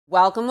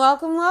Welcome,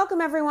 welcome,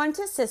 welcome everyone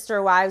to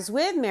Sister Wives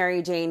with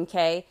Mary Jane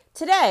K.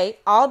 Today,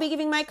 I'll be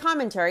giving my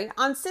commentary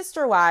on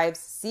Sister Wives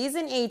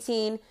Season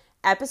 18,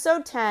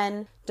 Episode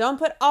 10, Don't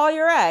Put All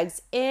Your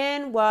Eggs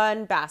in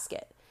One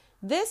Basket.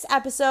 This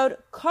episode,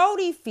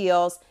 Cody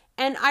feels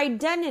an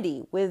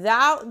identity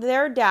without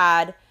their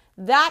dad.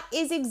 That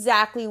is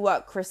exactly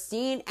what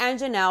Christine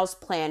and Janelle's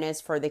plan is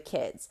for the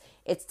kids.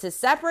 It's to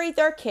separate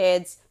their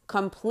kids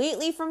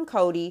completely from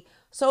Cody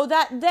so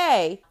that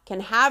they can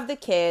have the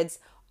kids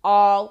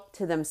all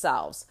to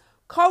themselves.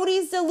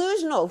 Cody's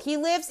delusional. He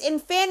lives in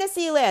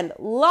fantasy land,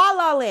 la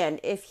la land,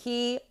 if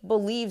he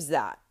believes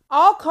that.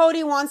 All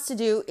Cody wants to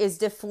do is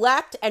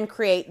deflect and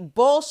create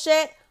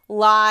bullshit,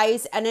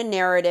 lies, and a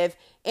narrative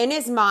in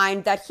his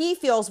mind that he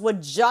feels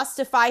would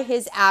justify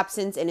his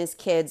absence in his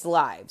kids'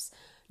 lives.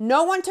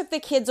 No one took the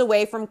kids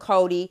away from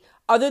Cody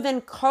other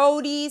than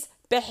Cody's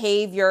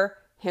behavior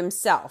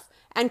himself.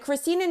 And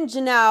Christine and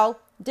Janelle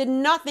did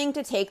nothing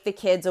to take the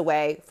kids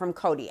away from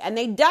Cody. And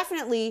they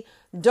definitely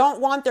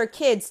don't want their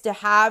kids to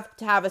have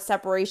a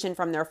separation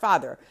from their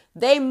father.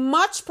 They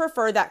much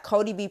prefer that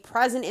Cody be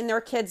present in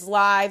their kids'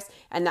 lives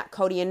and that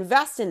Cody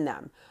invest in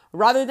them,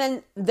 rather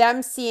than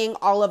them seeing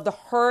all of the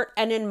hurt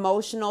and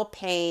emotional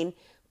pain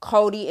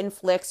Cody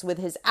inflicts with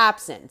his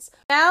absence.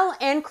 Janelle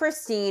and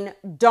Christine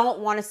don't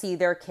want to see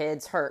their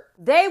kids hurt.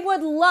 They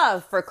would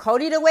love for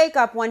Cody to wake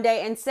up one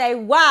day and say,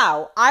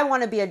 wow, I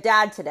want to be a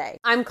dad today.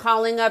 I'm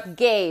calling up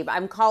Gabe.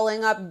 I'm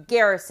calling up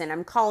Garrison.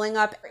 I'm calling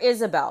up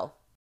Isabel.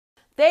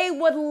 They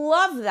would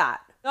love that.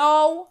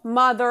 No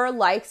mother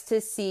likes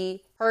to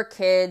see her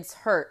kids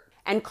hurt.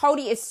 And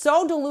Cody is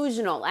so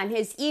delusional and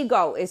his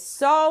ego is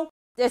so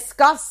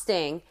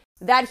disgusting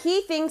that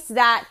he thinks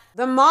that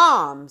the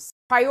moms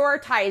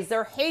prioritize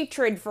their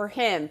hatred for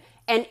him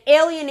and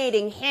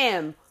alienating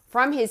him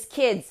from his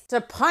kids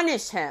to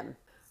punish him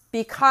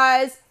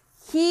because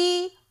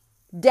he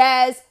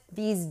does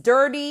these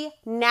dirty,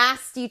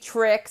 nasty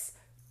tricks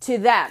to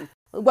them.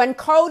 When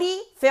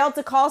Cody failed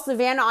to call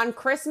Savannah on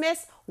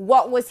Christmas,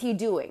 what was he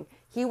doing?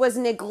 He was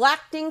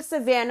neglecting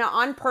Savannah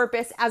on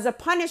purpose as a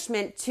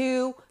punishment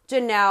to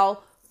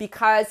Janelle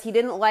because he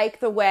didn't like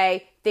the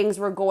way things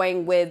were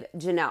going with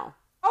Janelle.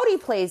 Cody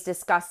plays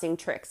disgusting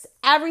tricks.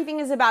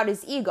 Everything is about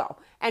his ego.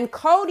 And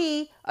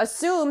Cody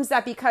assumes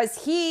that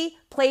because he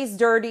plays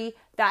dirty,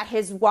 that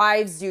his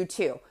wives do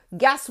too.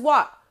 Guess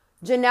what?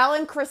 Janelle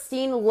and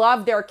Christine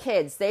love their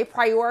kids. They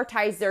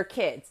prioritize their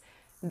kids.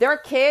 Their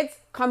kids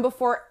come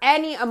before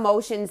any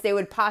emotions they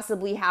would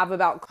possibly have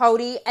about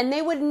Cody, and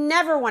they would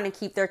never want to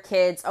keep their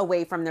kids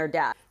away from their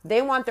dad.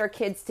 They want their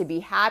kids to be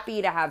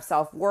happy, to have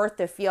self-worth,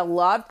 to feel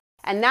loved,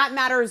 and that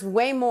matters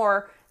way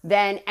more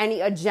than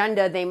any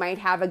agenda they might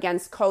have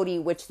against Cody,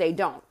 which they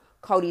don't.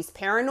 Cody's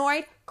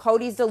paranoid,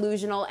 Cody's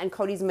delusional, and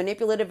Cody's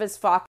manipulative as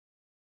fuck.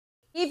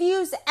 He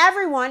views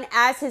everyone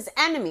as his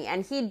enemy,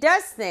 and he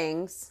does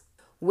things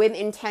with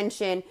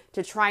intention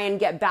to try and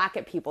get back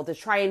at people, to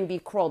try and be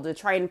cruel, to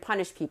try and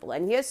punish people.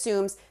 And he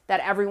assumes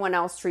that everyone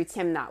else treats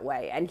him that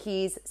way. And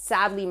he's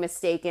sadly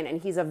mistaken,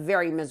 and he's a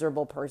very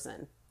miserable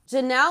person.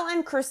 Janelle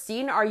and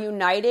Christine are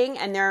uniting,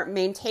 and they're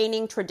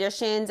maintaining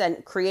traditions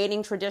and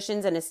creating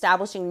traditions and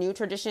establishing new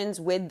traditions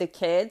with the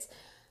kids.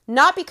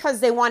 Not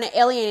because they want to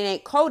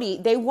alienate Cody.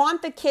 They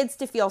want the kids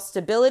to feel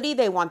stability.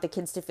 They want the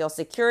kids to feel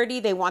security.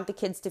 They want the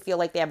kids to feel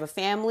like they have a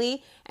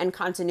family and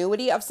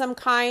continuity of some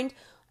kind,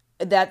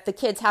 that the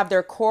kids have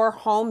their core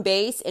home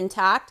base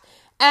intact.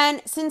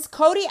 And since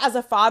Cody as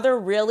a father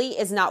really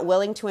is not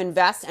willing to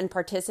invest and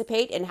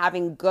participate in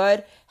having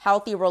good,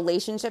 healthy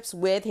relationships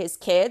with his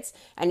kids,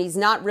 and he's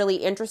not really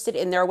interested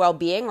in their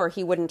well-being, or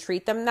he wouldn't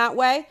treat them that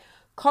way,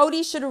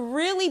 Cody should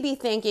really be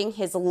thanking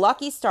his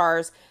lucky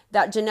stars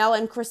that Janelle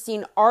and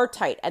Christine are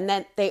tight and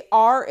that they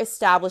are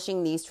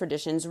establishing these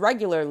traditions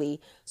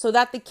regularly so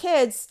that the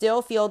kids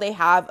still feel they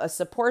have a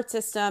support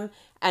system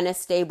and a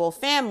stable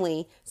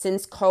family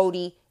since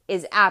Cody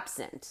is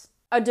absent.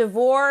 A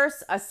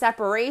divorce, a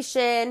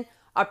separation,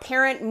 a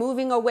parent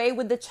moving away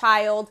with the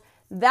child,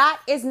 that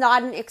is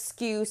not an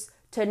excuse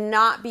to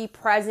not be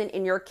present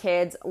in your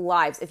kids'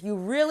 lives. If you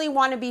really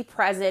want to be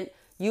present,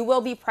 you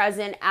will be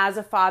present as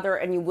a father,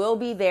 and you will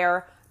be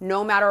there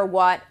no matter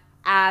what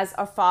as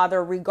a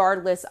father,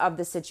 regardless of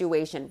the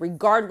situation,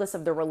 regardless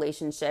of the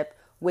relationship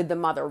with the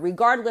mother,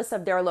 regardless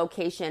of their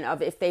location,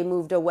 of if they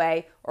moved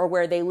away or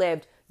where they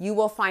lived. You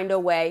will find a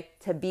way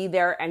to be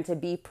there and to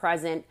be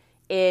present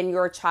in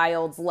your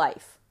child's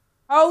life.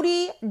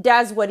 Cody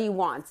does what he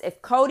wants.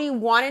 If Cody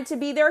wanted to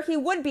be there, he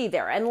would be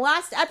there. And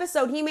last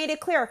episode, he made it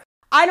clear,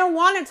 I don't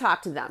want to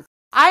talk to them.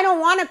 I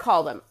don't want to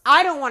call them.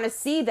 I don't want to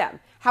see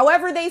them.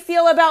 However they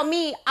feel about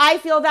me, I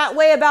feel that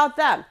way about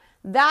them.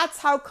 That's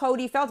how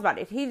Cody felt about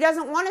it. He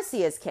doesn't want to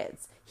see his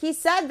kids. He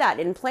said that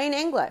in plain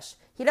English.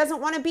 He doesn't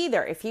want to be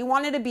there. If he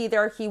wanted to be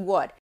there, he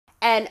would.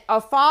 And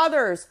a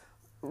father's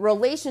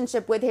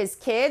relationship with his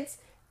kids,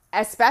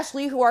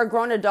 especially who are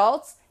grown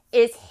adults,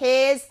 is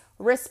his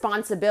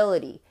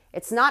responsibility.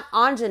 It's not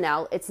on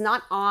Janelle. It's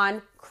not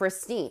on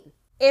Christine.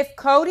 If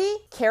Cody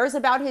cares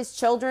about his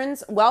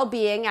children's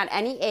well-being at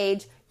any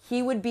age,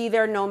 he would be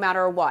there no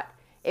matter what.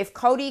 If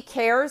Cody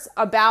cares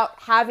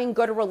about having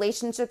good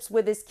relationships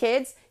with his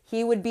kids,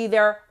 he would be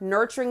there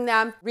nurturing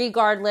them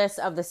regardless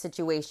of the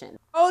situation.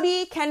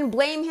 Cody can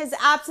blame his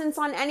absence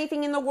on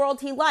anything in the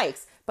world he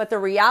likes, but the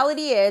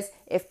reality is,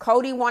 if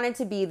Cody wanted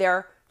to be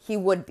there, he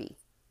would be.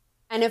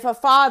 And if a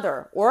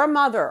father or a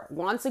mother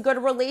wants a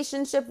good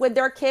relationship with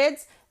their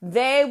kids,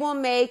 they will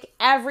make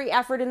every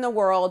effort in the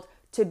world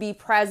to be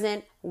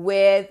present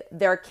with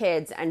their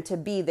kids and to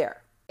be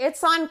there.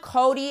 It's on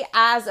Cody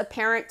as a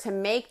parent to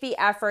make the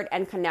effort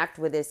and connect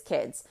with his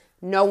kids,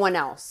 no one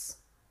else.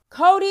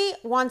 Cody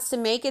wants to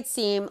make it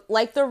seem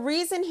like the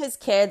reason his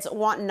kids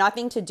want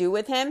nothing to do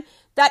with him,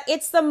 that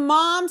it's the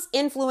mom's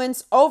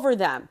influence over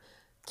them,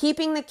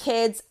 keeping the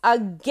kids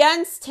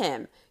against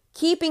him,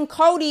 keeping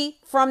Cody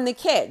from the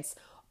kids.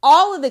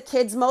 All of the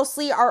kids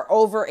mostly are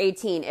over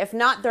 18. If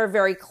not, they're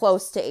very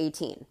close to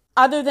 18.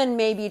 Other than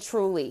maybe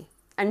Truly,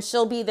 and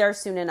she'll be there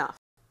soon enough.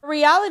 The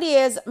reality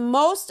is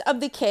most of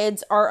the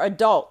kids are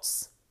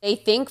adults. They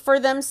think for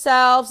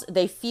themselves.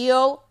 They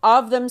feel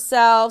of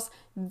themselves.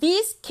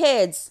 These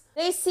kids,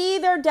 they see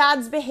their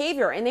dad's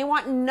behavior and they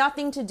want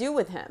nothing to do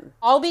with him.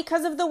 All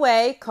because of the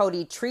way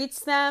Cody treats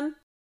them.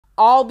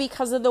 All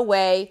because of the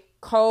way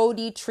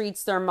Cody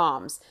treats their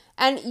moms.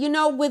 And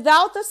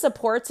without the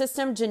support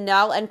system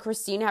Janelle and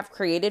Christine have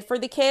created for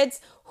the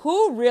kids,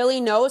 who really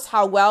knows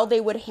how well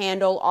they would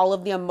handle all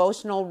of the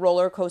emotional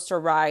roller coaster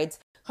rides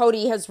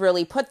Cody has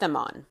really put them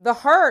on. The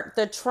hurt,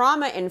 the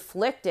trauma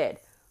inflicted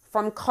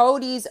from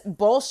Cody's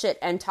bullshit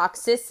and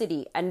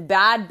toxicity and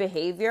bad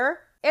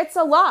behavior, it's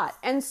a lot.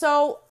 And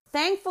so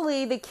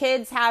thankfully, the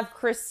kids have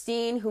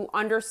Christine, who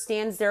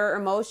understands their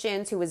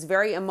emotions, who is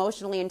very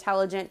emotionally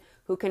intelligent,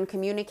 who can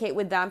communicate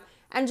with them.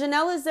 And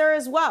Janelle is there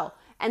as well.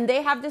 And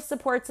they have this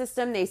support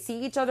system. They see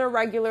each other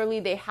regularly.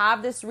 They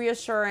have this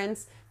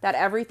reassurance that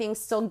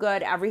everything's still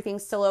good.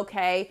 Everything's still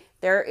okay.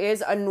 There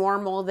is a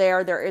normal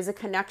there. There is a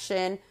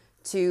connection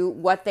to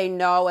what they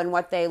know and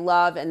what they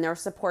love and their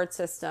support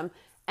system.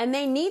 And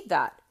they need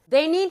that.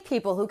 They need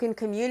people who can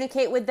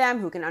communicate with them,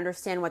 who can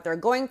understand what they're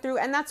going through.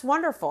 And that's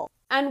wonderful.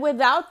 And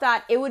without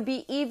that, it would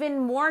be even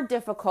more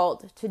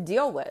difficult to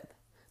deal with.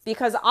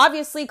 Because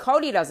obviously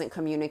Cody doesn't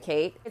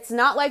communicate. It's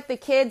not like the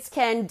kids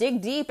can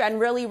dig deep and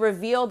really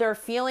reveal their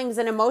feelings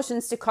and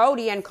emotions to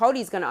Cody and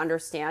Cody's going to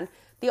understand.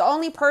 The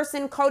only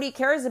person Cody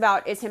cares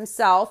about is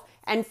himself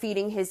and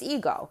feeding his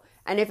ego.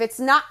 And if it's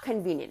not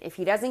convenient, if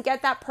he doesn't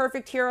get that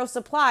perfect hero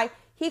supply,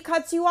 he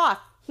cuts you off.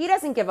 He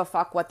doesn't give a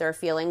fuck what their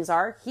feelings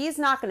are. He's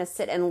not going to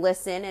sit and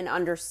listen and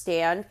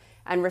understand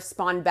and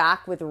respond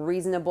back with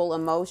reasonable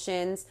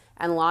emotions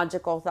and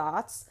logical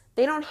thoughts.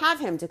 They don't have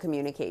him to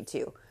communicate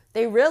to.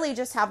 They really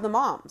just have the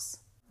moms.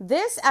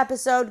 This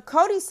episode,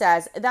 Cody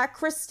says that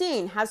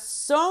Christine has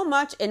so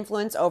much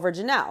influence over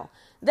Janelle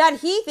that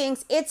he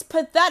thinks it's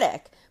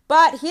pathetic,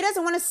 but he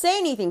doesn't want to say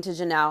anything to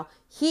Janelle.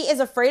 He is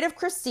afraid of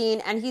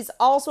Christine, and he's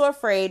also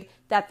afraid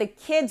that the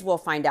kids will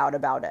find out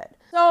about it.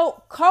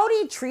 So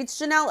Cody treats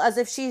Janelle as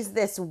if she's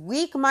this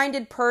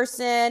weak-minded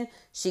person.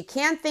 She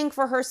can't think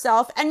for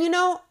herself. And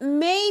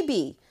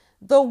maybe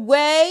the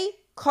way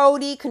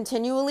Cody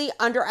continually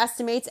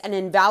underestimates and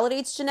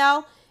invalidates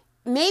Janelle,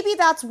 maybe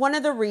that's one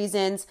of the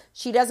reasons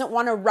she doesn't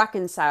want to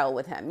reconcile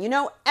with him.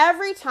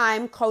 Every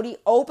time Cody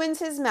opens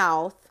his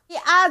mouth, he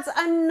adds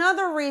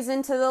another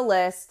reason to the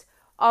list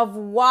of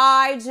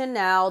why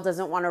Janelle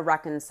doesn't want to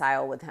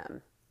reconcile with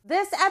him.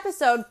 This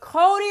episode,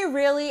 Cody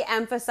really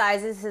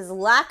emphasizes his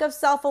lack of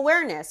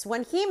self-awareness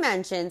when he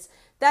mentions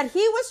that he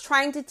was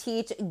trying to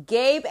teach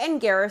Gabe and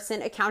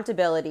Garrison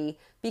accountability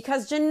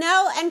because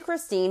Janelle and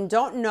Christine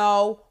don't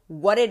know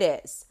what it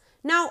is.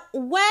 Now,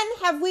 when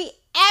have we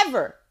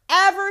ever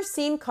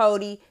seen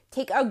Cody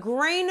take a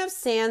grain of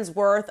sand's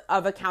worth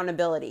of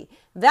accountability?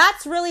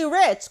 That's really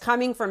rich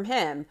coming from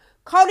him.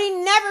 Cody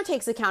never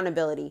takes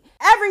accountability.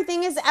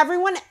 Everything is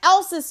everyone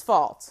else's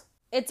fault.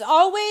 It's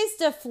always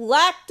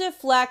deflect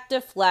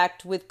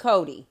with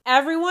Cody.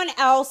 Everyone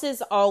else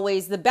is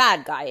always the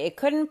bad guy. It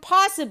couldn't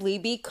possibly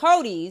be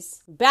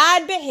Cody's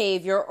bad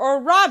behavior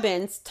or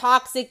Robin's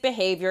toxic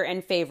behavior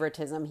and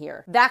favoritism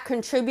here that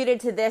contributed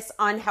to this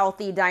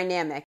unhealthy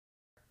dynamic.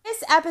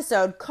 This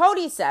episode,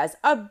 Cody says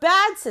a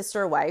bad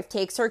sister wife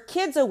takes her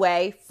kids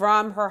away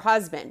from her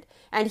husband.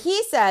 And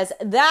he says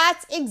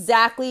that's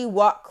exactly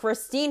what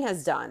Christine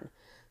has done.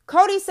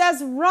 Cody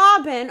says,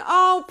 Robin,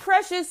 oh,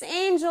 precious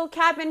angel,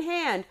 cap in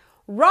hand.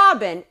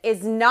 Robin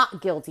is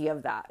not guilty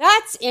of that.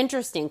 That's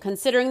interesting,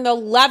 considering the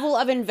level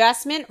of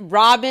investment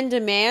Robin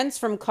demands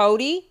from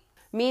Cody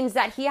means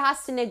that he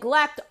has to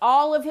neglect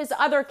all of his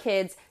other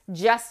kids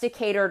just to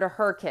cater to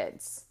her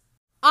kids.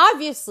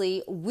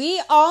 Obviously,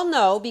 we all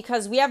know,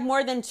 because we have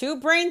more than 2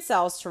 brain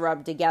cells to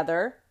rub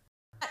together,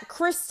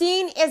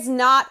 Christine is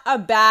not a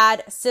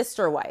bad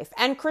sister wife.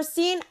 And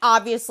Christine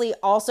obviously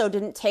also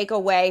didn't take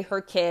away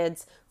her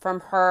kids from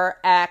her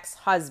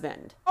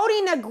ex-husband.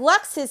 Cody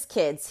neglects his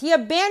kids. He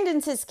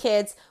abandons his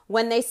kids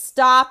when they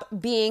stop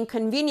being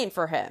convenient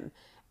for him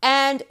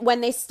and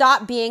when they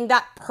stop being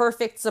that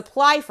perfect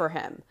supply for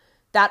him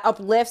that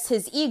uplifts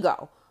his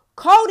ego.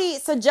 Cody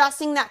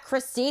suggesting that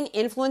Christine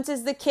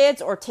influences the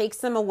kids or takes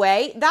them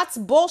away, that's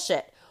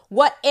bullshit.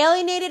 What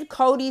alienated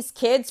Cody's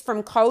kids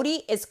from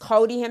Cody is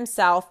Cody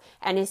himself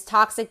and his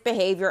toxic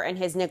behavior and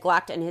his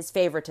neglect and his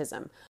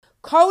favoritism.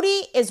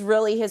 Cody is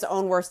really his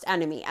own worst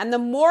enemy. And the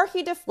more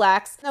he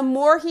deflects, the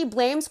more he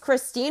blames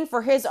Christine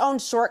for his own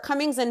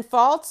shortcomings and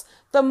faults,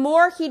 the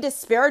more he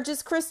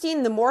disparages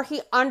Christine, the more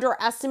he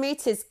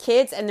underestimates his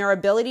kids and their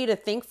ability to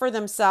think for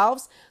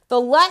themselves, the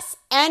less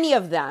any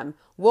of them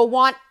will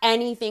want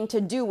anything to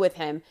do with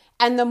him,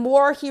 and the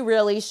more he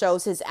really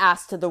shows his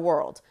ass to the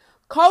world.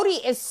 Cody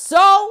is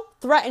so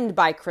threatened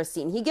by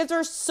Christine. He gives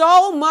her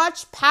so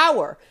much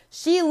power.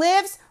 She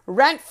lives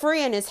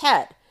rent-free in his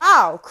head.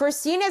 Wow,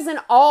 Christine is an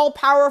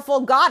all-powerful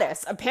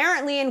goddess.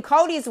 Apparently, in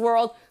Cody's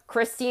world,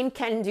 Christine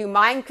can do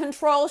mind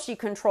control. She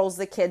controls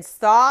the kids'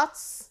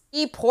 thoughts.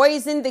 He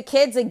poisoned the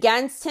kids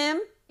against him.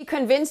 He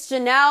convinced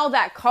Janelle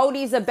that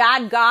Cody's a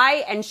bad guy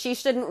and she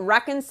shouldn't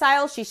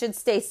reconcile. She should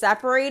stay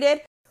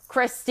separated.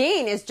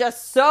 Christine is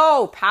just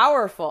so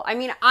powerful. I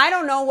mean, I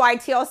don't know why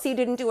TLC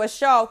didn't do a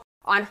show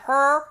on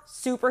her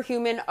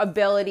superhuman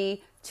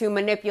ability to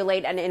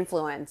manipulate and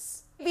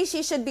influence. Maybe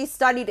she should be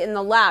studied in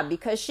the lab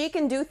because she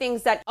can do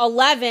things that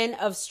 11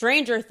 of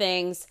Stranger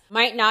Things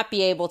might not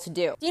be able to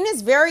do. Christine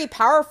is very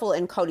powerful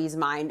in Cody's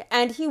mind,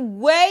 and he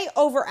way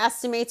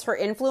overestimates her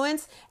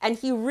influence, and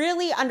he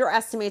really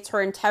underestimates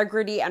her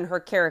integrity and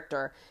her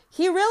character.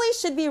 He really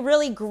should be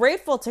really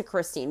grateful to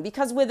Christine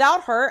because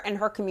without her and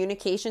her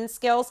communication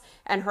skills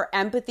and her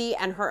empathy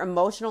and her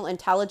emotional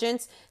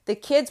intelligence, the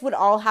kids would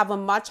all have a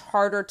much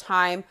harder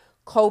time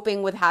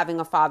coping with having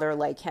a father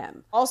like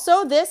him.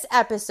 Also, this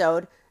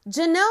episode,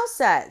 Janelle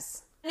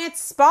says, and it's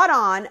spot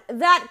on,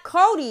 that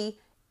Cody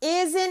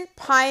isn't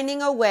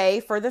pining away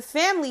for the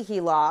family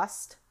he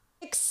lost,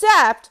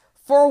 except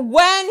for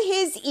when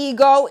his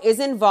ego is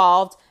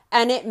involved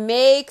and it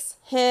makes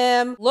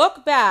him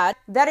look bad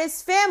that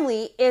his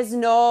family is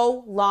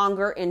no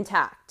longer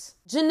intact.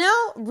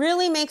 Janelle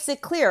really makes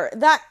it clear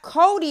that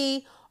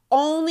Cody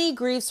only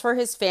grieves for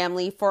his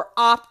family for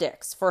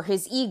optics, for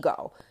his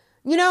ego.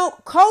 You know,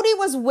 Cody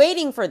was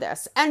waiting for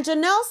this, and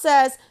Janelle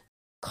says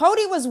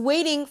Cody was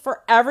waiting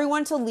for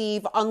everyone to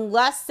leave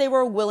unless they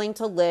were willing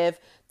to live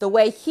the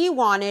way he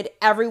wanted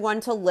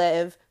everyone to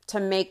live to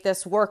make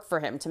this work for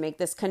him, to make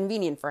this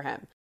convenient for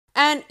him.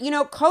 And, you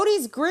know,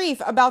 Cody's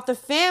grief about the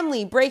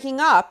family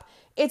breaking up,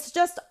 it's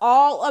just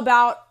all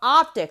about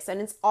optics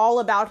and it's all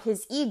about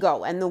his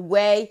ego and the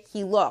way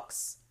he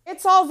looks.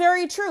 It's all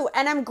very true,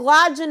 and I'm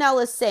glad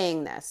Janelle is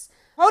saying this.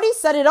 Cody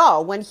said it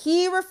all when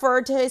he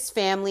referred to his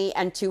family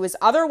and to his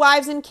other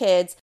wives and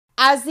kids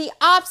as the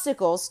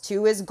obstacles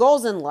to his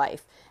goals in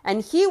life.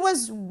 And he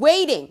was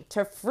waiting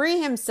to free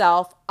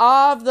himself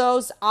of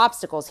those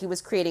obstacles. He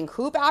was creating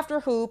hoop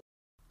after hoop,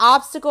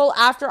 obstacle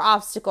after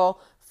obstacle,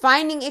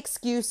 finding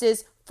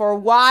excuses for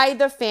why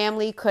the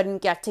family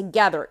couldn't get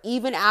together,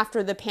 even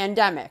after the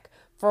pandemic,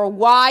 for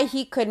why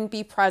he couldn't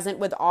be present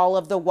with all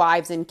of the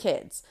wives and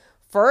kids.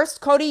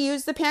 First, Cody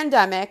used the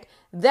pandemic.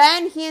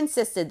 Then he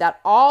insisted that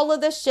all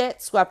of the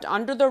shit swept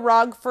under the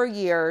rug for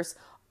years,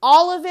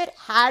 all of it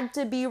had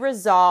to be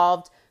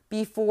resolved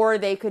before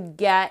they could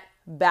get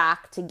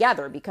back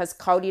together, because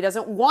Cody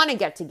doesn't want to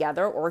get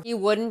together or he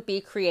wouldn't be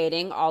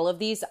creating all of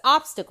these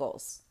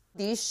obstacles,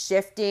 these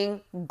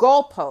shifting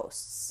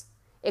goalposts,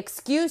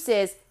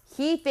 excuses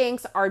he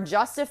thinks are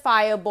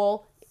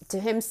justifiable to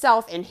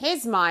himself in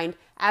his mind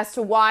as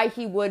to why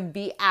he would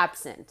be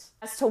absent,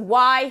 as to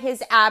why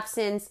his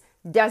absence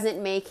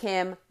doesn't make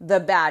him the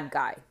bad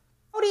guy.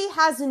 Cody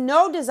has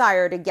no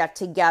desire to get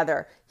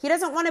together. He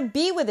doesn't want to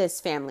be with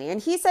his family.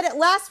 And he said it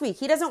last week.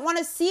 He doesn't want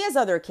to see his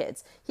other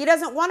kids. He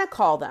doesn't want to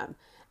call them.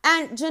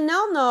 And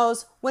Janelle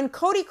knows when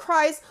Cody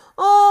cries,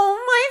 "Oh,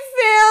 my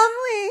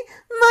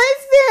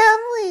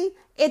family,"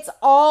 it's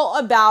all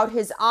about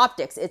his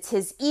optics. It's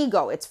his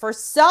ego. It's for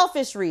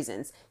selfish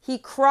reasons. He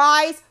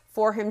cries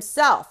for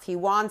himself. He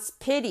wants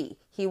pity.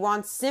 He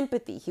wants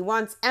sympathy. He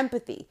wants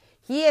empathy.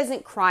 He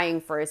isn't crying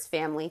for his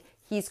family.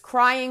 He's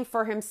crying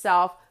for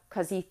himself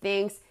because he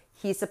thinks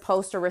he's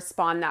supposed to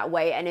respond that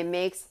way and it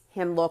makes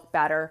him look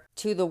better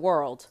to the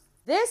world.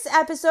 This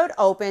episode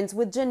opens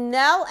with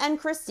Janelle and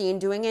Christine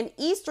doing an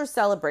Easter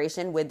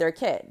celebration with their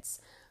kids.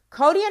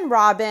 Cody and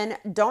Robin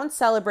don't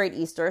celebrate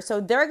Easter, so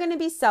they're going to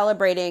be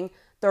celebrating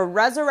the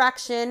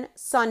Resurrection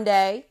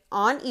Sunday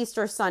on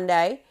Easter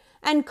Sunday.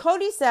 And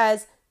Cody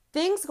says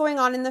things going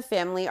on in the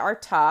family are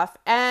tough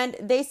and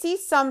they see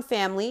some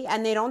family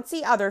and they don't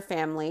see other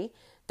family.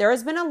 There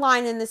has been a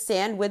line in the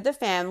sand with the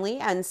family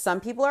and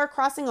some people are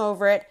crossing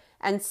over it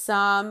and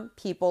some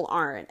people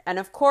aren't. And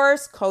of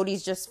course,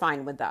 Cody's just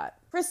fine with that.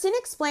 Christine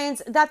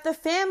explains that the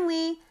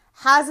family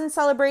hasn't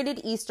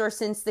celebrated Easter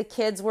since the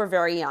kids were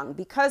very young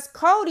because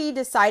Cody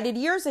decided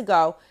years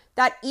ago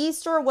that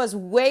Easter was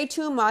way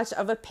too much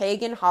of a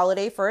pagan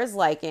holiday for his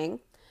liking.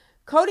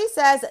 Cody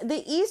says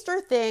the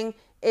Easter thing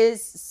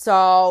is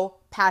so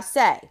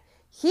passé.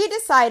 He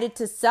decided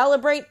to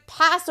celebrate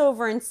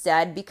Passover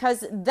instead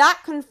because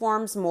that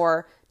conforms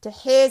more to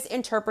his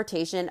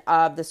interpretation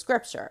of the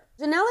scripture.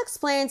 Janelle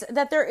explains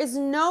that there is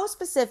no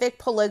specific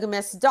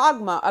polygamous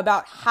dogma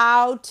about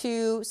how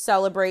to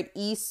celebrate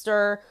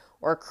Easter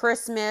or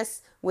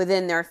Christmas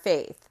within their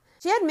faith.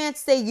 She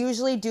admits they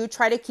usually do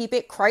try to keep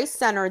it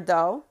Christ-centered,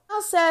 though.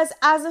 Janelle says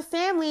as a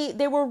family,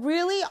 they were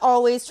really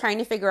always trying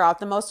to figure out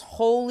the most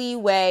holy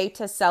way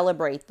to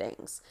celebrate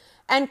things.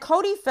 And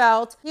Cody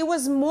felt he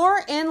was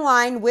more in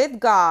line with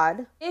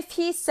God if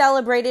he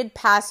celebrated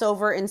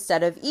Passover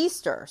instead of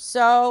Easter.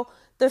 So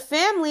the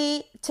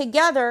family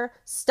together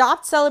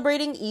stopped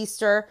celebrating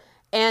Easter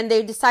and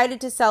they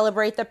decided to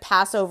celebrate the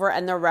Passover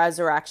and the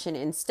resurrection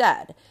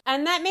instead.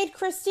 And that made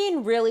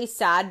Christine really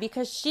sad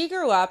because she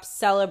grew up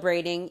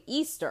celebrating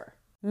Easter.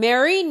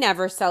 Mary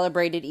never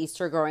celebrated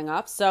Easter growing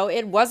up, so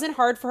it wasn't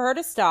hard for her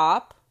to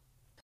stop.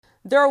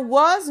 There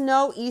was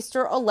no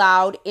Easter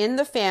allowed in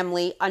the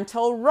family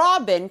until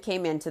Robin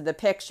came into the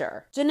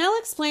picture. Janelle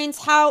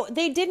explains how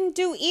they didn't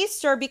do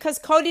Easter because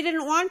Cody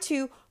didn't want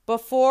to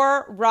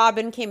before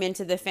Robin came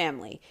into the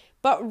family.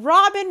 But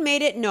Robin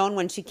made it known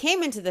when she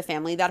came into the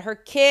family that her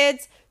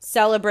kids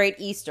celebrate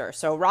Easter.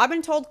 So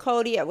Robin told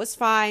Cody it was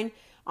fine.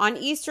 On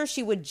Easter,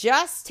 she would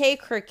just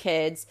take her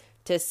kids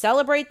to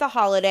celebrate the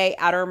holiday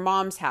at her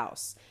mom's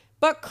house.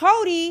 But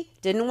Cody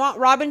didn't want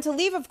Robin to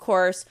leave, of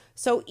course,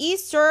 so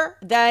Easter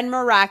then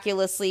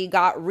miraculously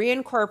got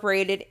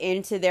reincorporated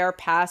into their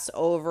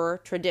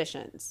Passover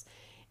traditions.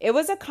 It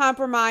was a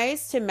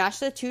compromise to mesh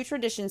the two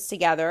traditions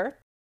together.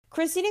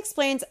 Christine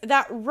explains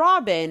that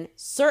Robin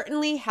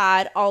certainly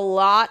had a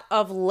lot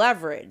of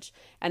leverage,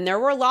 and there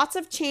were lots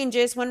of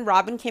changes when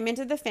Robin came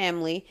into the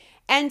family,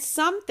 and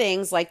some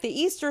things, like the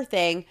Easter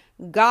thing,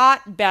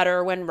 got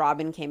better when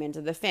Robin came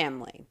into the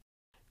family.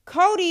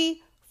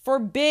 Cody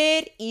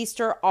forbid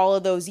Easter all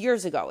of those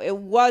years ago. It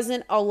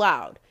wasn't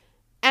allowed.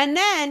 And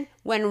then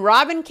when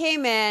Robin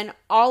came in,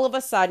 all of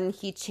a sudden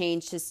he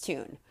changed his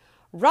tune.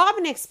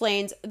 Robin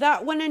explains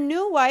that when a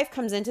new wife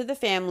comes into the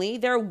family,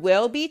 there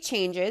will be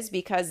changes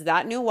because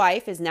that new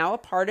wife is now a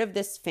part of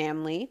this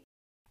family.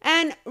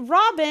 And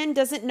Robin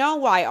doesn't know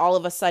why all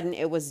of a sudden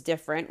it was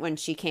different when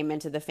she came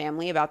into the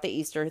family about the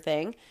Easter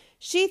thing.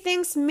 She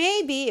thinks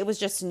maybe it was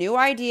just new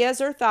ideas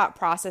or thought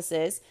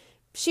processes.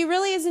 She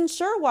really isn't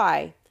sure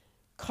why.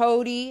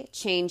 Cody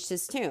changed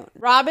his tune.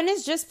 Robin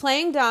is just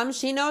playing dumb.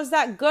 She knows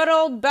that good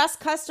old best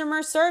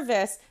customer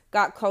service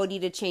got Cody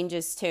to change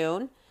his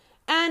tune.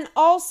 And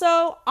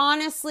also,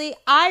 honestly,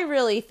 I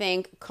really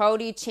think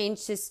Cody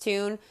changed his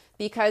tune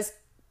because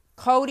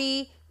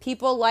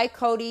people like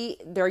Cody,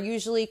 they're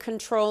usually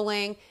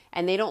controlling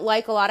and they don't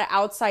like a lot of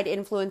outside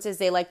influences.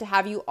 They like to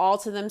have you all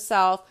to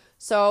themselves.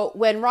 So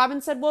when Robin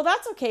said, well,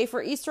 that's okay,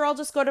 for Easter, I'll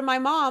just go to my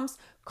mom's,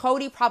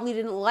 Cody probably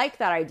didn't like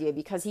that idea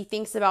because he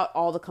thinks about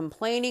all the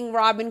complaining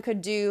Robin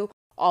could do,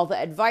 all the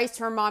advice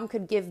her mom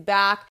could give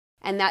back,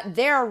 and that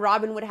there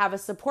Robin would have a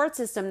support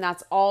system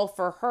that's all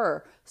for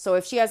her. So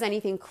if she has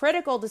anything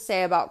critical to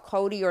say about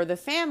Cody or the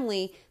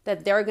family,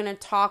 that they're going to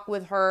talk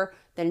with her,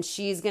 then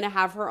she's going to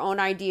have her own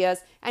ideas.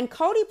 And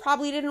Cody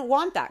probably didn't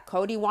want that.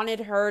 Cody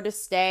wanted her to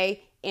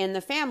stay in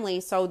the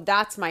family. So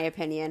that's my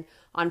opinion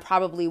on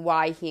probably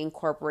why he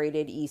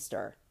incorporated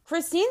Easter.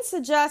 Christine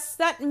suggests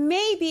that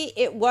maybe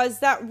it was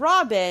that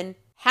Robin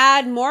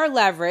had more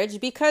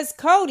leverage because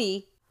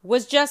Cody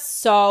was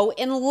just so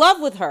in love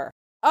with her.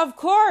 Of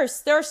course,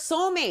 they're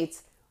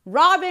soulmates.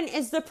 Robin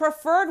is the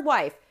preferred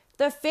wife,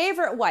 the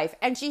favorite wife,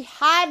 and she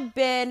had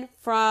been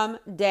from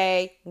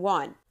day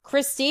one.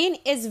 Christine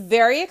is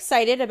very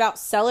excited about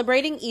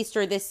celebrating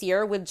Easter this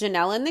year with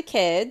Janelle and the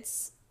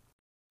kids.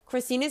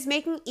 Christine is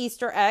making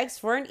Easter eggs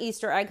for an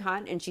Easter egg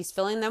hunt, and she's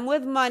filling them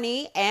with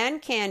money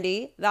and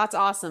candy. That's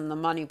awesome, the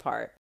money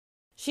part.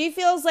 She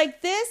feels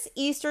like this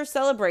Easter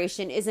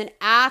celebration is an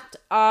act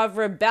of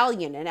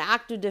rebellion, an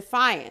act of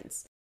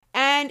defiance.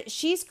 And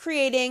she's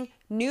creating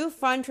new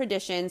fun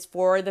traditions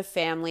for the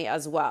family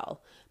as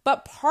well.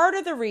 But part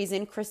of the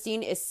reason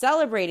Christine is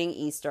celebrating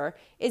Easter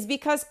is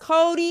because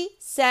Cody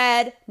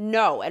said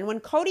no. And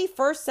when Cody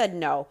first said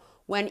no,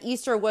 when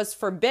Easter was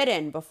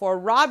forbidden before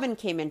Robin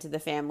came into the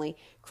family,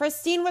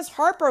 Christine was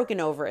heartbroken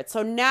over it.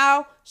 So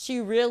now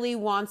she really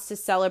wants to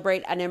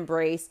celebrate and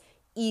embrace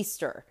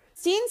Easter.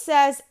 Christine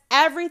says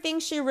everything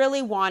she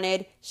really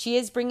wanted, she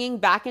is bringing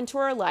back into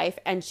her life,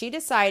 and she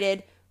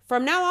decided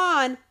from now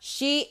on,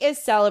 she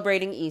is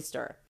celebrating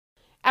Easter.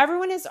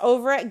 Everyone is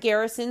over at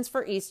Garrison's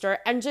for Easter,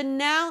 and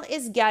Janelle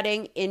is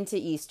getting into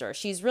Easter.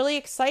 She's really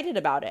excited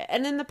about it.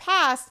 And in the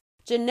past,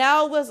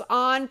 Janelle was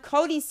on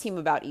Cody's team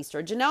about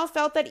Easter. Janelle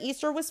felt that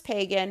Easter was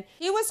pagan.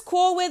 He was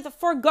cool with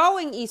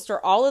foregoing Easter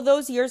all of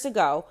those years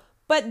ago.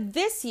 But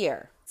this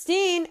year,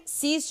 Christine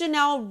sees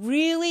Janelle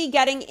really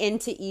getting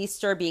into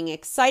Easter, being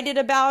excited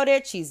about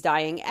it. She's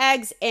dyeing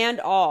eggs and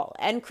all.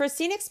 And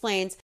Christine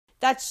explains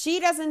that she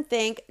doesn't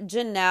think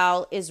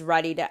Janelle is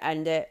ready to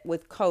end it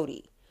with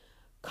Cody.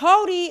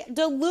 Cody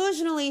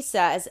delusionally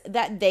says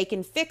that they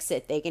can fix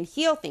it, they can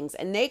heal things,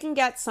 and they can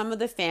get some of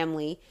the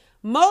family,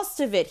 most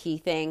of it he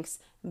thinks,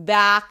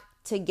 back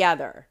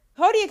together.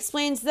 Cody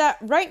explains that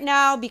right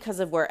now, because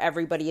of where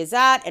everybody is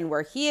at and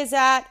where he is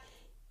at,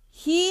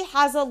 He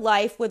has a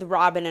life with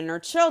Robin and her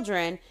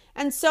children,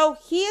 and so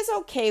he is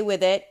okay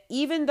with it,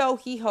 even though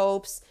he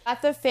hopes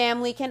that the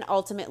family can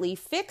ultimately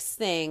fix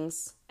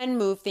things and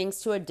move things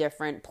to a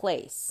different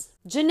place.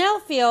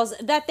 Janelle feels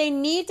that they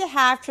need to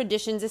have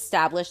traditions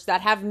established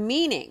that have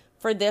meaning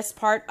for this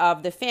part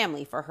of the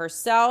family, for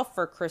herself,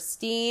 for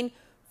Christine,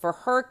 for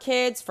her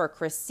kids, for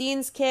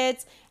Christine's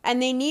kids,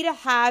 and they need to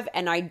have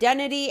an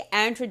identity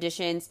and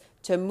traditions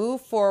to move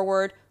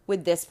forward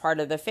with this part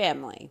of the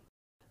family.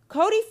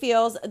 Cody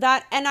feels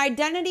that an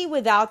identity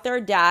without their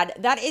dad,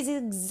 that is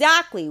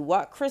exactly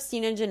what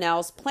Christine and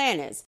Janelle's plan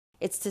is.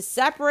 It's to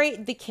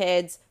separate the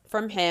kids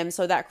from him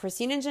so that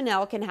Christine and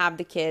Janelle can have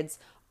the kids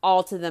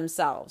all to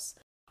themselves.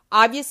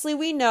 Obviously,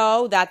 we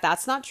know that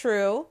that's not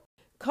true.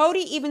 Cody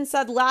even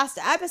said last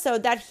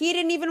episode that he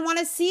didn't even want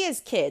to see his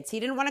kids. He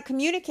didn't want to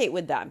communicate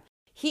with them.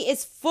 He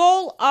is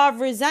full of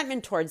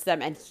resentment towards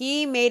them, and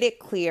he made it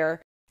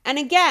clear. And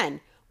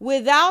again,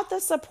 without the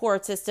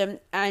support system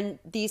and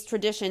these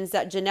traditions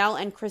that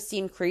Janelle and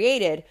Christine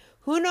created,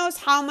 who knows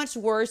how much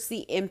worse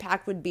the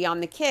impact would be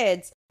on the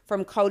kids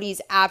from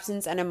Cody's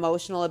absence and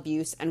emotional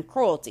abuse and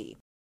cruelty.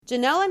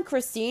 Janelle and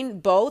Christine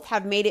both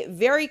have made it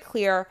very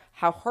clear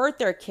how hurt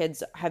their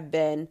kids have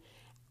been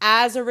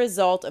as a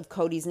result of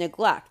Cody's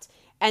neglect.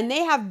 And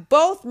they have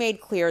both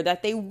made clear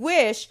that they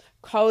wish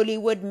Cody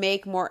would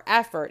make more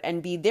effort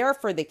and be there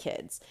for the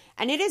kids.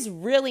 And it is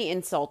really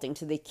insulting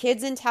to the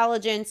kids'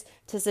 intelligence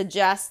to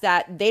suggest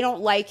that they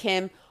don't like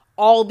him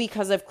all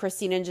because of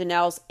Christine and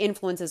Janelle's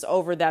influences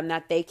over them,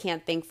 that they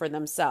can't think for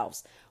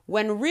themselves.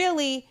 When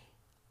really,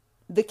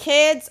 the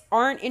kids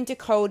aren't into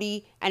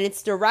Cody, and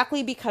it's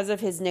directly because of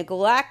his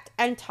neglect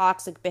and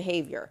toxic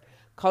behavior.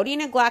 Cody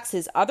neglects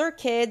his other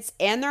kids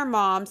and their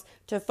moms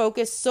to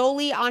focus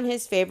solely on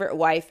his favorite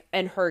wife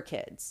and her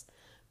kids.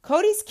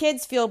 Cody's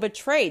kids feel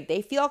betrayed.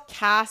 They feel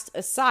cast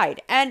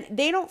aside, and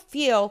they don't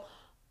feel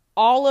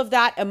all of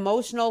that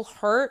emotional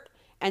hurt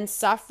and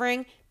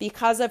suffering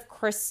because of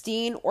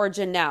Christine or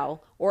Janelle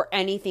or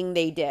anything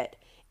they did.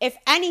 If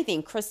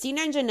anything, Christine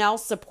and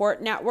Janelle's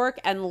support network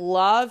and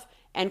love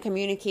and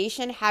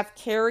communication have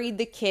carried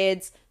the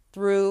kids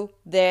through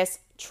this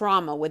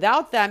trauma.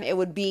 Without them, it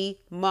would be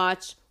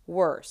much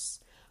worse.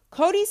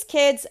 Cody's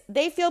kids,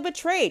 they feel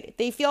betrayed.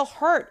 They feel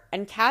hurt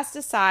and cast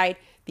aside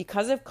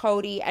because of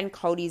Cody and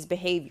Cody's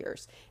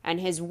behaviors and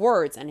his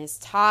words and his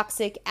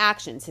toxic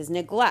actions, his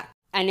neglect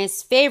and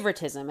his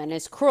favoritism and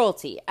his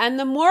cruelty. And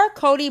the more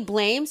Cody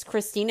blames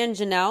Christine and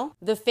Janelle,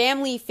 the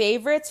family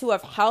favorites who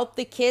have helped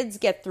the kids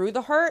get through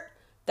the hurt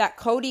that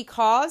Cody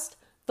caused,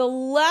 the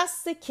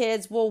less the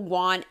kids will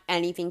want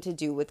anything to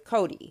do with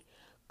Cody.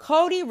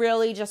 Cody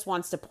really just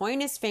wants to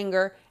point his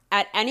finger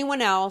at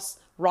anyone else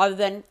rather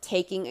than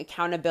taking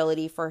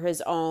accountability for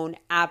his own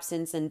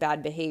absence and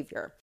bad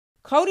behavior.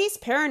 Cody's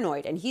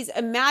paranoid, and he's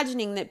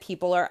imagining that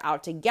people are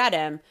out to get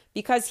him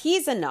because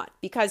he's a nut,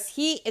 because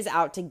he is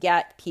out to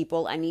get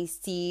people and he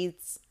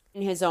sees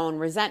in his own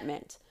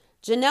resentment.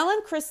 Janelle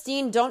and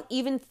Christine don't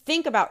even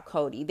think about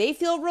Cody. They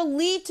feel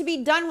relieved to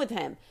be done with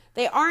him.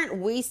 They aren't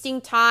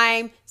wasting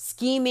time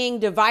scheming,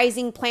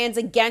 devising plans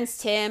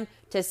against him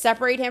to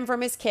separate him from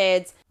his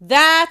kids.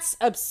 That's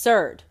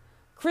absurd.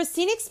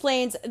 Christine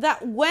explains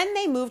that when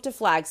they moved to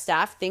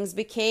Flagstaff, things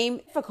became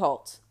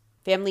difficult.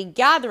 Family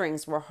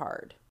gatherings were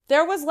hard.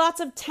 There was lots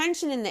of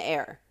tension in the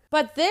air.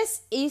 But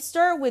this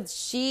Easter with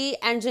she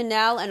and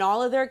Janelle and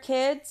all of their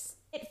kids,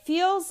 it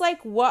feels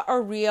like what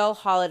a real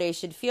holiday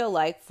should feel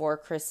like for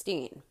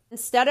Christine,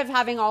 instead of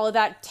having all of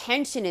that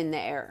tension in the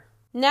air.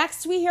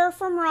 Next, we hear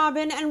from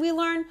Robin and we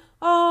learn,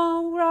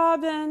 oh,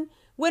 Robin.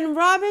 When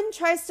Robin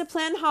tries to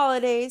plan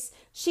holidays,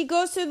 she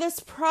goes through this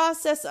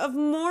process of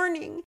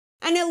mourning.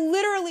 And it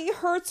literally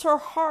hurts her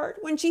heart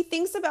when she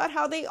thinks about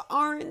how they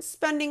aren't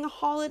spending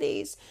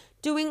holidays,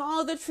 doing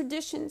all the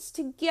traditions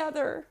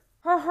together.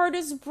 Her heart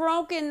is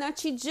broken that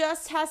she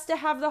just has to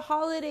have the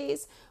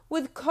holidays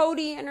with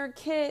Cody and her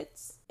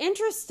kids.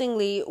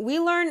 Interestingly, we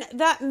learn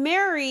that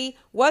Mary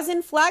was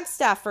in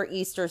Flagstaff for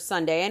Easter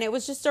Sunday, and it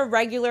was just a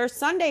regular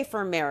Sunday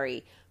for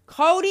Mary.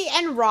 Cody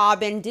and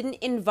Robin didn't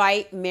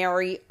invite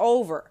Mary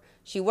over.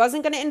 She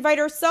wasn't going to invite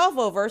herself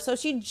over, so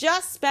she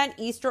just spent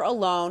Easter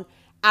alone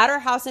at her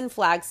house in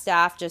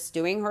Flagstaff, just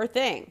doing her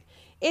thing.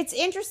 It's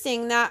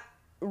interesting that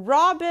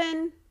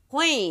Robin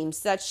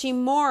claims that she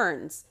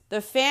mourns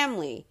the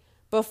family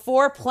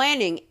before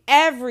planning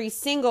every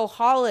single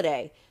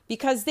holiday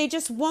because they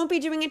just won't be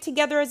doing it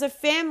together as a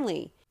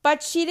family.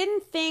 But she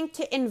didn't think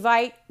to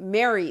invite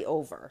Mary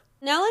over.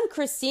 Nell and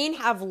Christine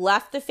have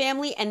left the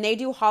family and they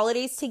do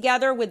holidays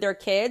together with their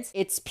kids.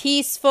 It's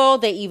peaceful.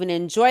 They even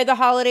enjoy the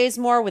holidays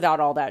more without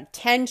all that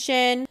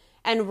tension.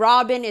 And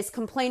Robin is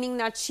complaining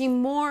that she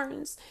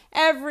mourns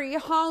every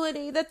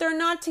holiday, that they're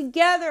not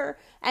together.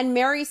 And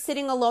Mary's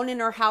sitting alone in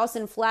her house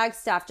in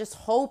Flagstaff, just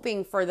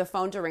hoping for the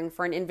phone to ring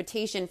for an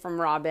invitation from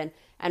Robin.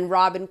 And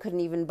Robin couldn't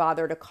even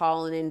bother to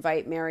call and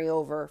invite Mary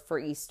over for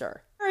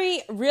Easter.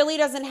 Mary really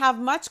doesn't have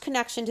much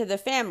connection to the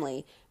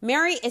family.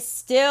 Mary is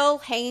still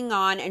hanging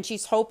on, and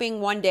she's hoping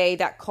one day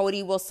that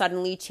Cody will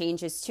suddenly change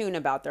his tune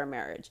about their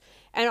marriage.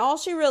 And all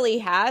she really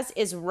has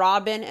is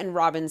Robin and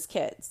Robin's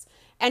kids.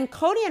 And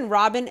Cody and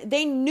Robin,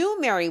 they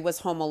knew Mary was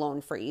home alone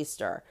for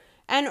Easter.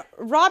 And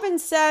Robin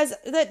says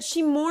that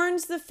she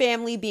mourns the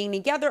family being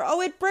together.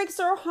 Oh, it breaks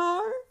her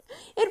heart.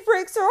 It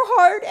breaks her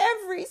heart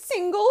every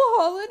single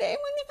holiday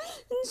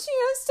when she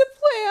has to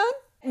plan.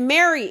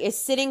 Mary is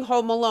sitting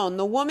home alone.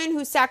 The woman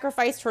who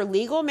sacrificed her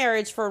legal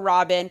marriage for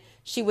Robin,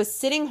 she was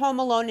sitting home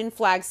alone in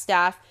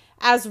Flagstaff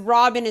as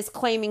Robin is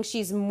claiming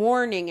she's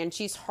mourning and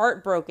she's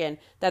heartbroken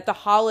that the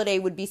holiday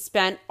would be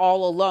spent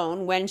all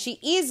alone when she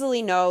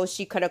easily knows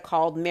she could have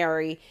called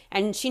Mary,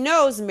 and she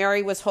knows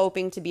Mary was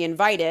hoping to be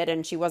invited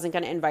and she wasn't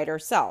going to invite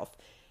herself.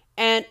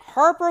 And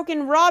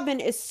heartbroken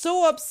Robin is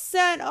so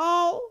upset,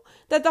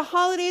 that the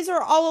holidays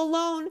are all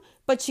alone,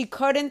 but she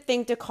couldn't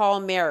think to call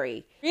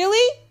Mary.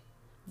 Really?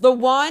 The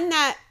one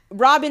that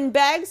Robin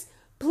begs,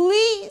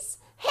 please,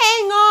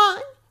 hang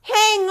on,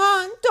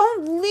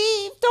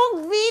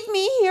 don't leave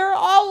me here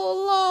all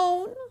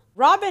alone.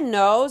 Robin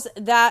knows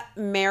that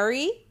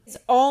Mary is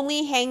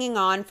only hanging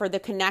on for the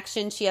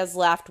connection she has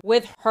left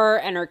with her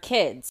and her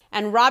kids.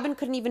 And Robin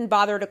couldn't even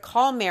bother to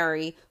call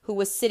Mary, who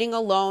was sitting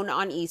alone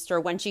on Easter,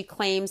 when she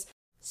claims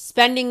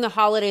spending the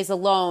holidays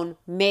alone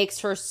makes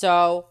her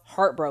so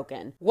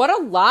heartbroken. What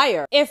a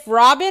liar. If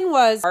Robin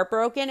was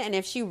heartbroken and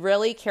if she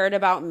really cared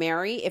about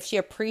Mary, if she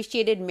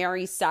appreciated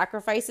Mary's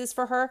sacrifices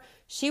for her,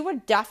 she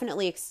would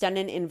definitely extend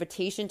an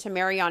invitation to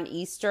Mary on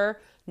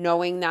Easter,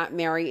 knowing that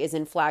Mary is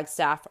in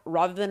Flagstaff,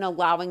 rather than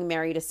allowing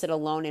Mary to sit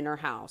alone in her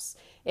house.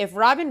 If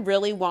Robin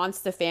really wants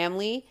the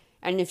family,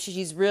 and if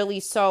she's really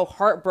so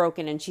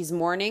heartbroken and she's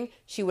mourning,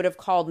 she would have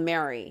called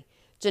Mary.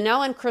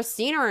 Janelle and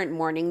Christine aren't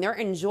mourning. They're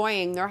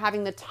enjoying. They're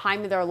having the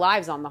time of their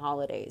lives on the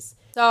holidays.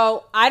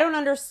 So I don't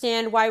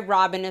understand why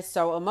Robin is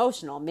so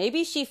emotional.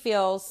 Maybe she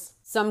feels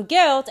some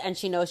guilt and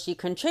she knows she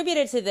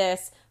contributed to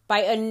this by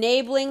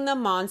enabling the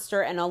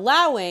monster and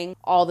allowing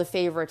all the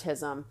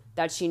favoritism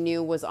that she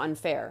knew was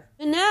unfair.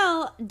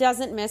 Janelle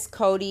doesn't miss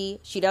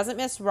Cody. She doesn't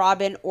miss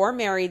Robin or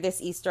Mary this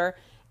Easter.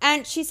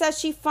 And she says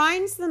she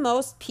finds the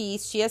most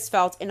peace she has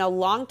felt in a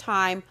long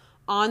time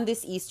on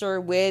this Easter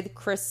with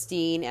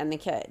Christine and the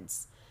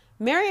kids.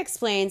 Mary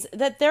explains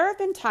that there have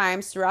been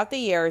times throughout the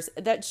years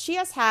that she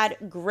has had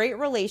great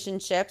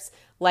relationships,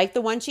 like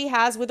the one she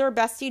has with her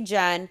bestie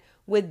Jen,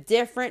 with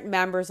different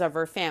members of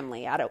her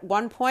family. At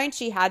one point,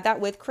 she had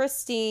that with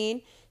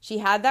Christine. She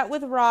had that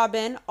with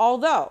Robin,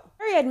 although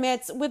Mary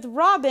admits with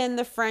Robin,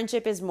 the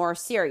friendship is more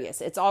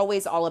serious. It's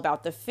always all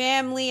about the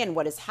family and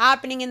what is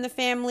happening in the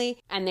family.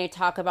 And they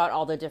talk about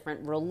all the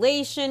different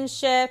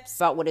relationships,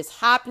 about what is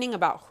happening,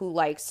 about who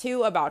likes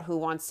who, about who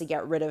wants to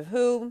get rid of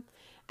who.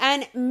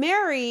 And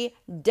Mary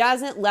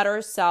doesn't let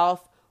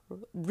herself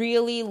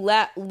really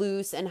let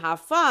loose and have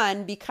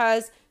fun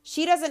because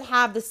she doesn't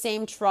have the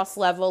same trust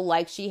level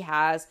like she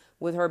has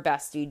with her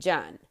bestie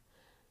Jen.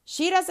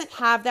 She doesn't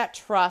have that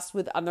trust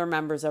with other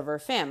members of her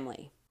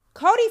family.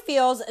 Cody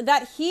feels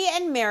that he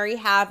and Mary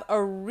have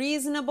a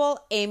reasonable,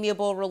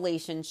 amiable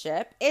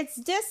relationship. It's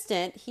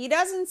distant. He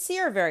doesn't see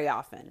her very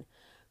often.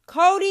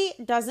 Cody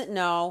doesn't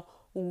know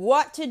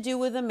what to do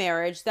with a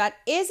marriage that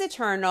is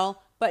eternal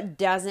but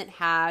doesn't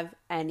have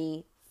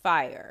any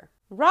fire.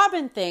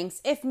 Robin thinks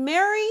if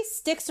Mary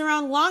sticks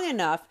around long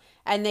enough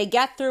and they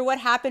get through what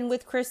happened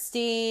with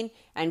Christine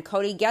and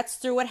Cody gets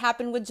through what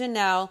happened with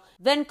Janelle,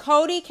 then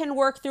Cody can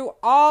work through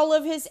all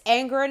of his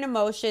anger and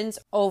emotions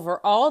over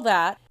all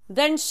that.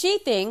 Then she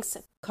thinks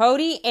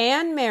Cody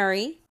and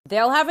Mary,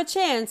 they'll have a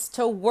chance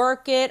to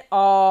work it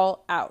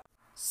all out.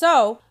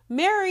 So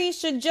Mary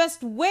should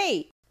just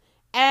wait.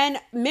 And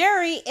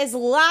Mary is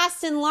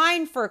last in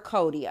line for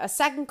Cody, a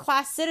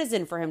second-class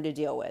citizen for him to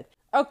deal with.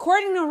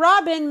 According to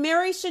Robin,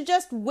 Mary should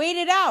just wait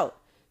it out.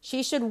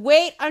 She should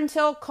wait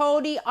until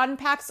Cody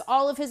unpacks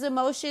all of his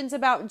emotions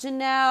about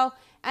Janelle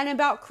and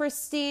about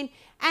Christine.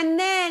 And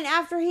then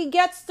after he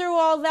gets through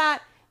all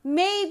that,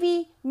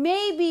 maybe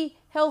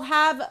he'll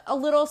have a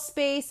little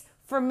space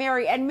for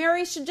Mary. And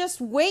Mary should just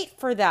wait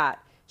for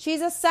that.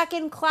 She's a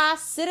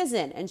second-class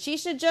citizen and she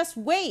should just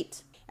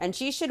wait. And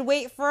she should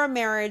wait for a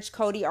marriage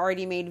Cody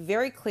already made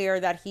very clear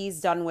that he's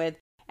done with.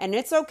 And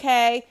it's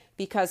okay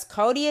because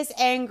Cody is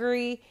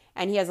angry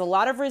and he has a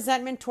lot of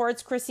resentment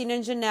towards Christine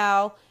and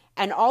Janelle.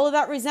 And all of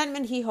that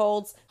resentment he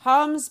holds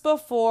comes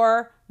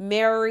before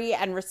Mary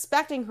and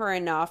respecting her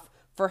enough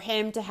for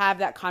him to have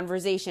that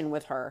conversation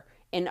with her.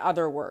 In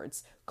other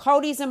words,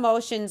 Cody's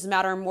emotions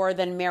matter more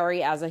than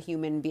Mary as a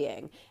human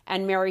being.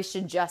 And Mary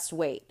should just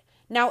wait.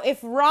 Now, if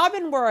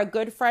Robin were a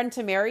good friend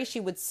to Mary, she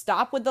would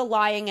stop with the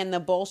lying and the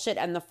bullshit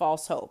and the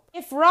false hope.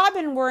 If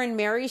Robin were in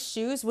Mary's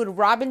shoes, would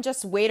Robin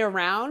just wait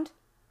around?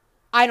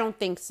 I don't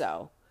think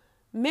so.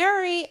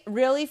 Mary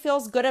really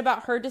feels good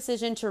about her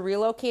decision to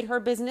relocate her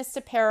business to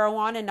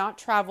Parowan and not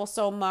travel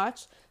so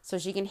much so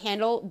she can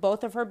handle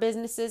both of her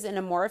businesses in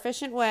a more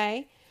efficient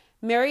way.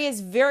 Mary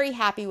is very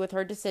happy with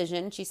her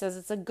decision. She says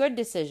it's a good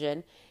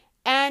decision.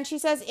 And she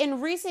says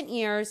in recent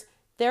years,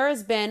 there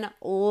has been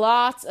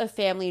lots of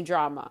family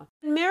drama.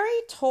 When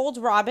Mary told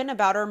Robin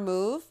about her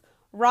move,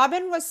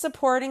 Robin was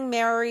supporting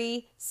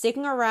Mary,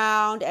 sticking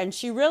around, and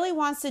she really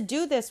wants to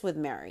do this with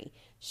Mary.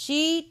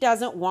 She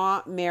doesn't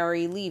want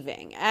Mary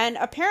leaving. And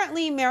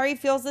apparently Mary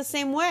feels the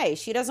same way.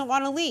 She doesn't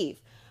want to leave.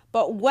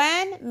 But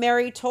when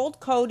Mary told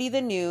Cody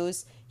the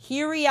news,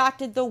 he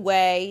reacted the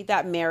way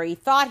that Mary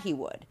thought he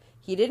would.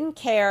 He didn't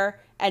care,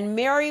 and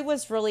Mary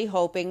was really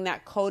hoping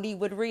that Cody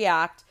would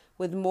react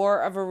with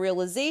more of a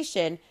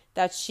realization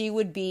that she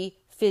would be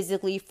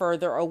physically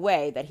further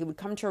away, that he would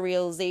come to a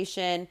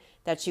realization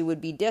that she would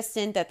be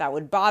distant, that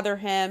would bother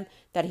him,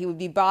 that he would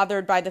be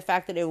bothered by the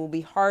fact that it will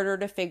be harder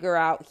to figure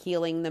out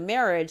healing the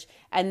marriage.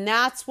 And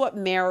that's what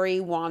Mary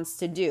wants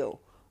to do.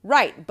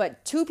 Right,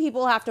 but two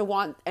people have to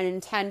want and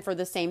intend for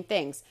the same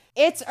things.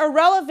 It's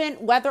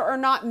irrelevant whether or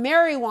not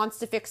Mary wants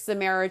to fix the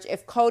marriage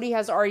if Cody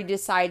has already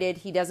decided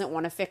he doesn't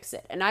want to fix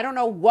it. And I don't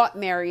know what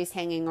Mary's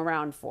hanging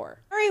around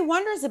for. Mary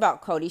wonders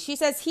about Cody. She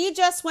says he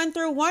just went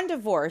through one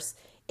divorce.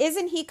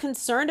 Isn't he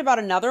concerned about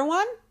another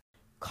one?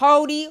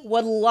 Cody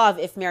would love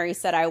if Mary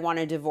said, I want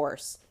a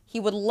divorce. He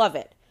would love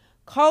it.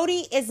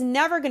 Cody is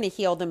never going to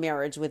heal the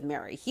marriage with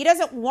Mary. He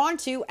doesn't want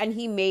to, and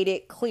he made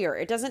it clear.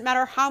 It doesn't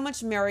matter how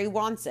much Mary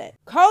wants it.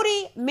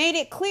 Cody made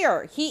it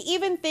clear. He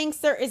even thinks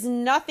there is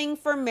nothing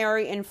for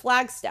Mary in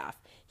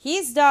Flagstaff.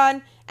 He's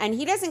done, and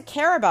he doesn't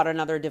care about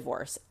another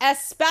divorce,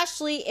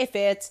 especially if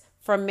it's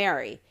from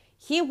Mary.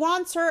 He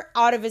wants her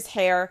out of his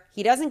hair.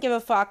 He doesn't give a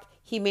fuck.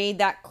 He made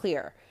that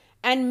clear.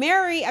 And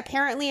Mary,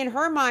 apparently in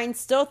her mind,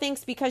 still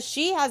thinks because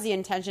she has the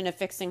intention of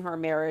fixing her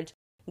marriage,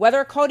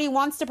 whether Cody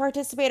wants to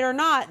participate or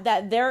not,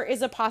 that there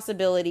is a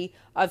possibility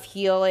of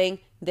healing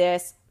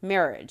this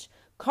marriage.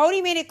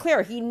 Cody made it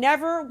clear he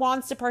never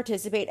wants to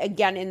participate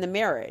again in the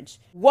marriage.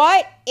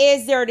 What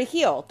is there to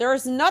heal?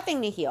 There's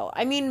nothing to heal.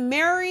 I mean,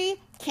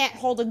 Mary can't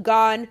hold a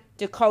gun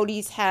to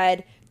Cody's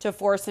head to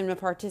force him to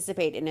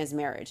participate in his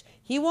marriage.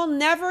 He will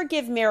never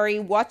give Mary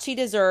what she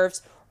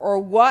deserves or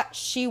what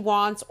she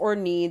wants or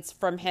needs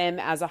from him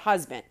as a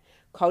husband.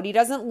 Cody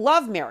doesn't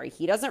love Mary.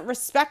 He doesn't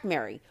respect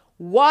Mary.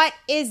 What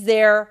is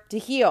there to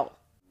heal?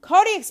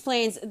 Cody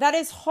explains that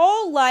his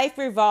whole life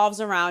revolves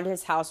around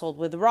his household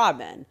with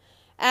Robin.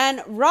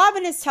 And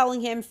Robin is telling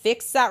him,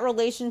 fix that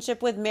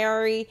relationship with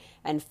Mary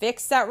and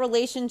fix that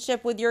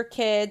relationship with your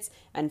kids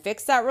and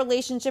fix that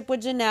relationship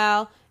with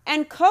Janelle.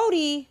 And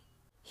Cody,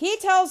 he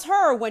tells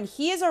her when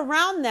he is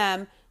around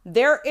them,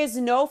 there is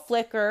no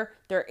flicker,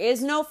 there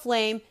is no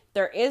flame,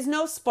 there is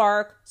no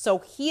spark, so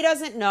he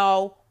doesn't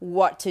know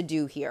what to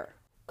do here.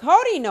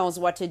 Cody knows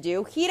what to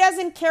do. He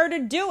doesn't care to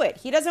do it.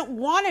 He doesn't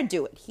want to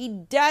do it. He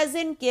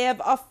doesn't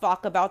give a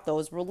fuck about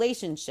those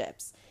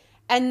relationships.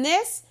 And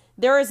this,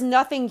 there is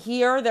nothing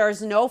here. There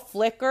is no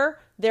flicker.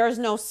 There is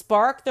no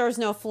spark. There is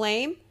no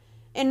flame.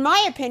 In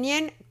my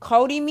opinion,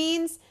 Cody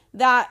means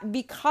that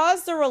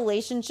because the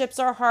relationships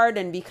are hard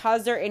and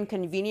because they're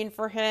inconvenient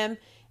for him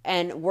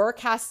and work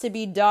has to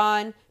be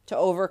done to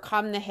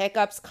overcome the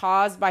hiccups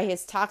caused by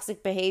his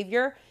toxic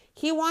behavior,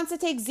 he wants to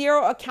take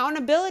zero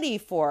accountability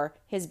for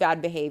his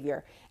bad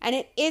behavior. And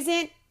it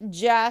isn't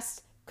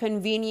just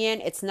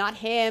convenient. It's not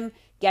him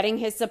getting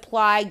his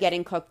supply,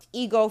 getting cooked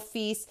ego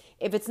feasts.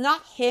 If it's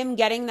not him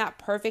getting that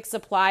perfect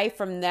supply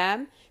from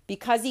them,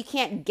 because he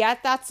can't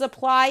get that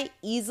supply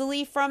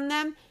easily from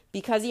them,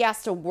 because he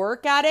has to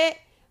work at it,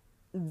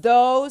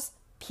 those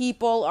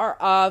people are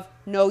of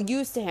no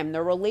use to him.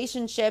 The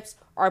relationships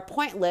are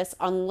pointless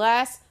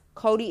unless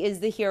Cody is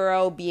the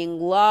hero being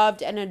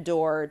loved and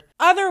adored.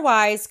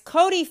 Otherwise,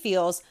 Cody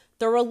feels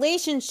the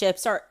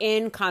relationships are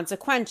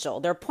inconsequential.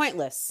 They're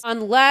pointless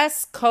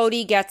unless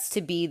Cody gets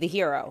to be the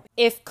hero.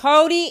 If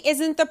Cody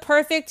isn't the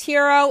perfect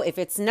hero, if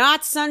it's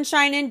not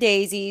sunshine and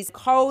daisies,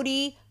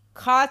 Cody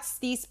cuts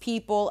these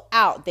people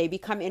out. They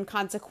become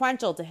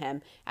inconsequential to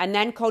him. And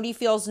then Cody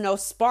feels no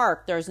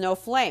spark. There's no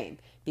flame.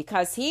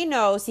 Because he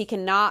knows he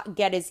cannot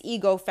get his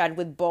ego fed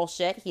with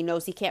bullshit. He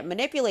knows he can't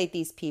manipulate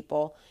these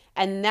people.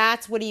 And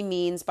that's what he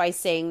means by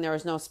saying there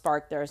is no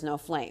spark, there is no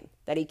flame.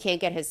 That he can't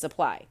get his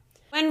supply.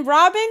 When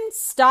Robin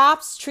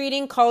stops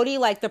treating Cody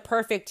like the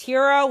perfect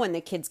hero, when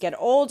the kids get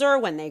older,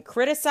 when they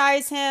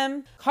criticize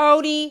him,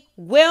 Cody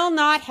will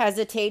not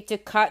hesitate to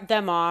cut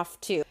them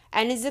off too.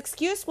 And his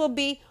excuse will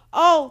be,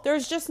 oh,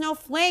 there's just no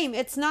flame.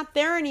 It's not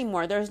there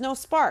anymore. There's no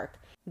spark.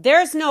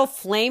 There's no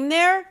flame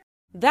there?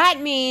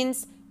 That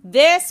means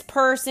this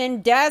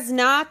person does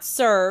not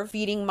serve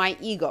feeding my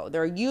ego.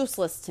 They're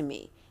useless to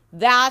me.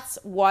 That's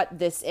what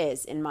this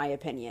is, in my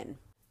opinion.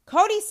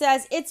 Cody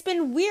says it's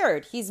been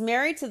weird. He's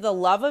married to the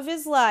love of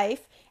his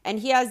life, and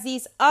he has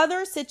these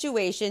other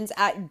situations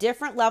at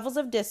different levels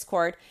of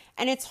discord,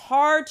 and it's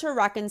hard to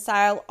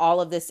reconcile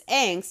all of this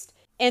angst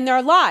in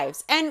their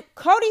lives. And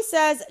Cody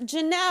says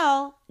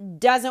Janelle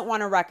doesn't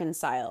want to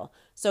reconcile.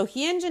 So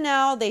he and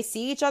Janelle, they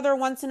see each other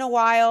once in a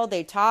while.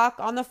 They talk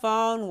on the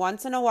phone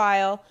once in a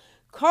while.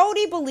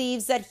 Cody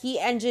believes that he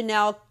and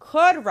Janelle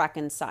could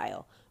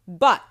reconcile,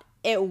 but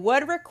it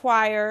would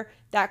require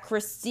that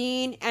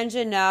Christine and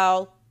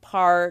Janelle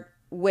part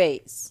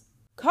ways.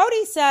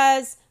 Cody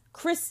says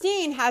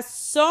Christine has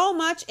so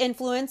much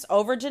influence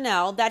over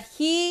Janelle that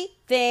he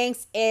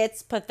thinks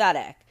it's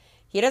pathetic.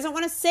 He doesn't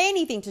want to say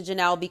anything to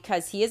Janelle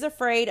because he is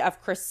afraid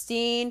of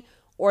Christine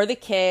or the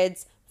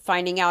kids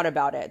finding out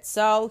about it.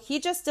 So he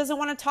just doesn't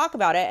want to talk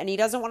about it, and he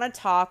doesn't want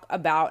to talk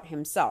about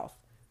himself.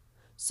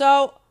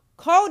 So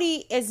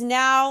Cody is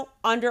now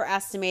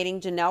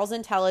underestimating Janelle's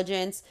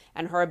intelligence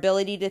and her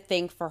ability to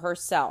think for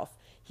herself.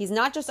 He's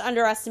not just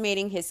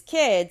underestimating his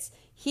kids.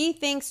 He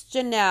thinks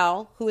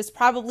Janelle, who is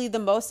probably the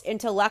most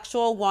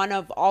intellectual one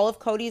of all of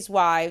Cody's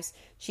wives,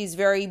 she's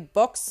very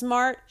book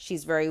smart,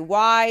 she's very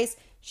wise,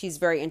 she's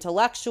very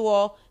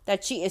intellectual,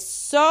 that she is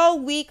so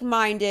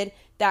weak-minded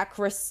that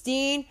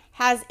Christine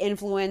has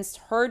influenced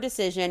her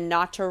decision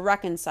not to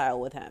reconcile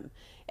with him.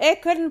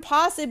 It couldn't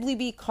possibly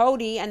be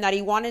Cody and that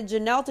he wanted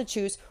Janelle to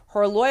choose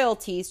her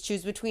loyalties,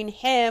 choose between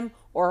him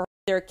or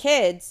their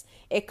kids.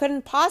 It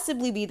couldn't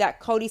possibly be that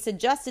Cody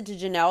suggested to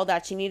Janelle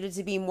that she needed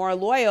to be more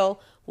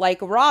loyal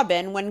like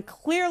Robin, when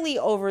clearly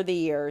over the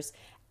years,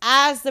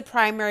 as the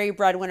primary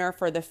breadwinner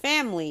for the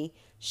family,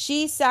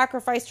 she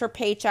sacrificed her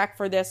paycheck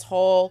for this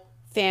whole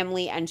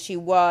family and she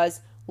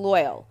was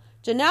loyal.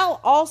 Janelle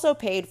also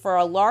paid for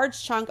a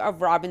large chunk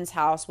of Robin's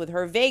house with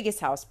her Vegas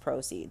house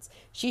proceeds.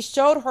 She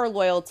showed her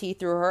loyalty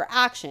through her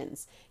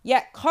actions.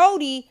 Yet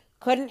Cody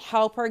couldn't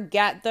help her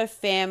get the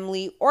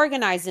family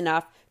organized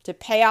enough to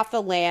pay off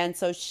the land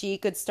so she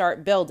could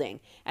start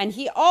building. And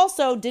he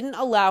also didn't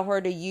allow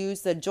her to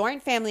use the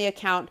joint family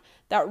account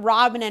that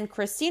Robin and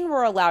Christine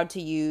were allowed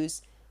to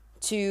use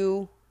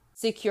to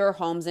secure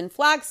homes in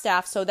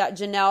Flagstaff so that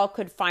Janelle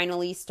could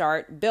finally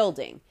start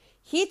building.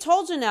 He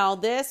told Janelle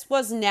this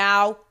was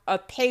now a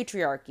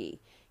patriarchy.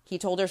 He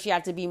told her she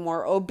had to be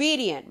more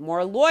obedient,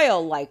 more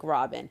loyal like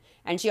Robin.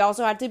 And she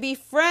also had to be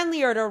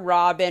friendlier to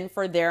Robin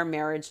for their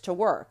marriage to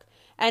work.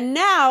 And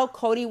now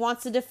Cody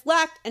wants to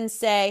deflect and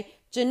say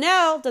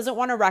Janelle doesn't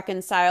want to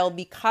reconcile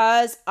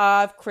because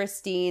of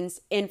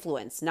Christine's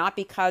influence, not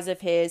because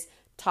of his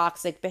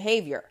toxic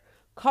behavior.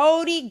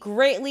 Cody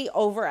greatly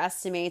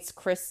overestimates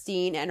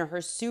Christine and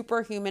her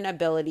superhuman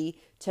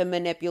ability to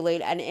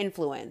manipulate and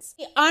influence.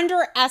 He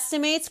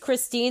underestimates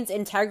Christine's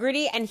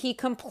integrity and he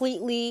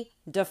completely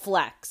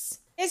deflects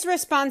his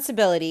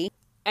responsibility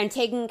and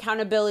taking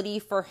accountability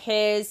for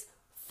his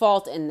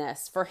fault in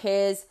this, for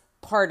his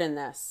part in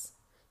this.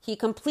 He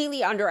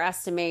completely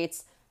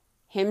underestimates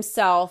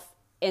himself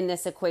in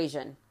this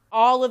equation,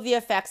 all of the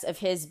effects of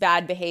his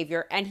bad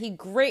behavior, and he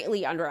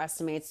greatly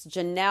underestimates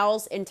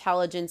Janelle's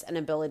intelligence and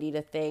ability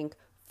to think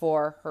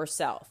for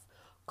herself.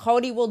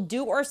 Cody will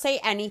do or say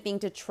anything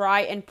to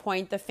try and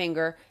point the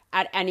finger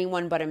at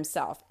anyone but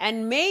himself.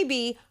 And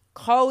maybe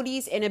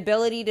Cody's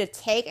inability to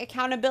take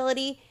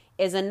accountability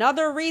is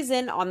another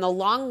reason on the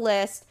long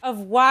list of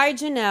why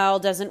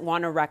Janelle doesn't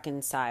want to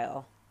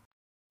reconcile.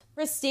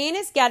 Christine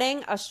is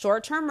getting a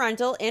short-term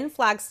rental in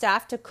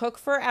Flagstaff to cook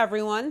for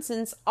everyone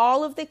since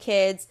all of the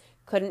kids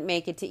couldn't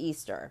make it to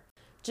Easter.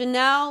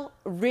 Janelle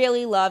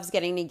really loves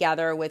getting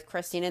together with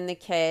Christine and the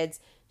kids.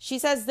 She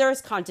says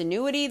there's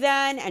continuity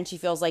then, and she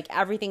feels like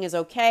everything is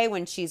okay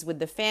when she's with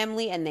the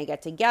family and they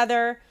get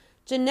together.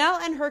 Janelle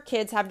and her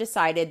kids have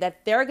decided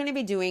that they're going to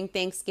be doing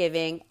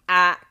Thanksgiving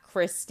at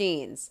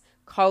Christine's.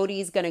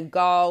 Cody's going to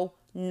go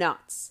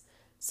nuts.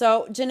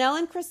 So Janelle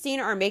and Christine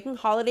are making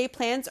holiday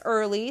plans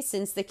early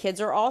since the kids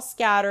are all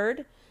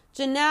scattered.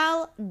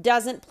 Janelle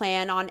doesn't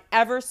plan on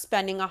ever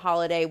spending a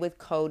holiday with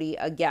Cody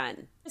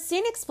again.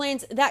 Christine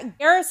explains that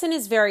Garrison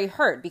is very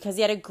hurt because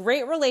he had a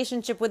great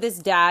relationship with his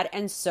dad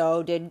and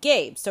so did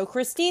Gabe. So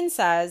Christine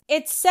says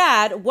it's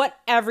sad what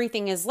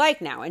everything is like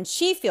now and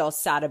she feels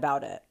sad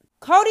about it.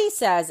 Cody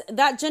says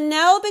that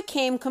Janelle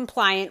became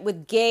compliant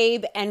with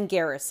Gabe and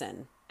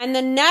Garrison. And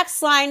the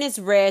next line is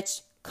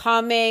rich,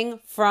 coming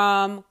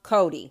from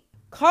Cody.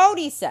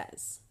 Cody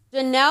says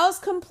Janelle's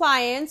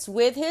compliance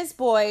with his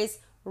boys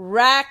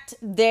wrecked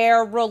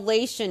their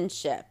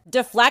relationship.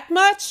 Deflect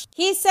much?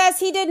 He says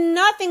he did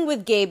nothing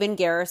with Gabe and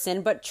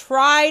Garrison but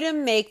try to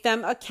make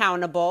them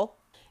accountable.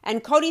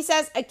 And Cody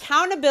says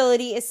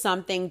accountability is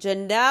something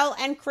Janelle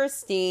and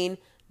Christine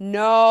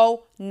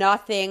know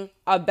nothing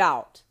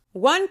about.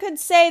 One could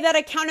say that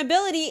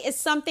accountability is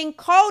something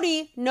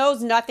Cody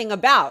knows nothing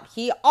about.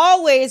 He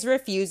always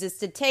refuses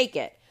to take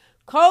it.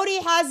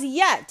 Cody has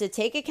yet to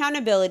take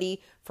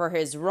accountability for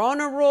his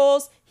Rona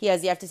rules. He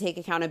has yet to take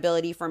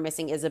accountability for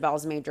missing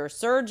Isabel's major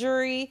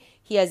surgery.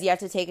 He has yet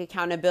to take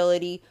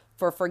accountability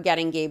for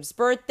forgetting Gabe's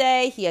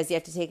birthday. He has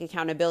yet to take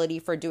accountability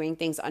for doing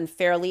things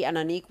unfairly and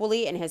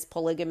unequally in his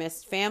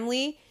polygamist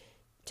family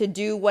to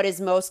do what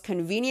is most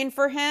convenient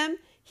for him.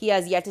 He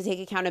has yet to take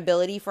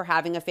accountability for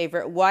having a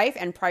favorite wife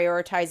and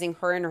prioritizing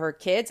her and her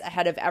kids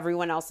ahead of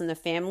everyone else in the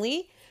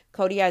family.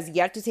 Cody has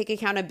yet to take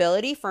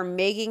accountability for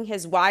making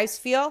his wives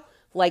feel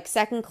like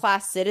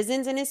second-class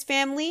citizens in his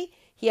family.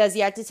 He has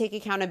yet to take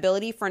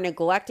accountability for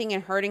neglecting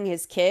and hurting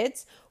his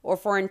kids or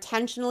for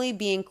intentionally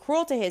being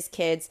cruel to his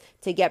kids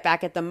to get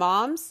back at the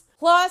moms,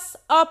 plus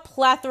a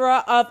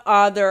plethora of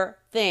other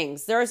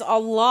things. There's a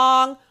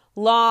long,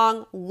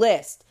 long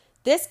list.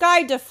 This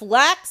guy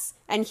deflects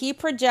and he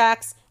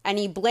projects and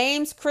he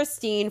blames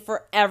Christine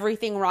for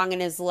everything wrong in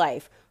his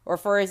life, or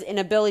for his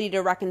inability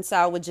to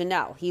reconcile with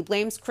Janelle. He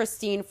blames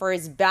Christine for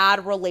his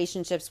bad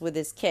relationships with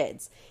his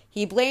kids.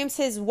 He blames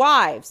his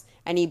wives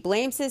and he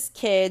blames his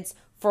kids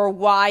for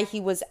why he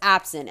was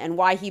absent and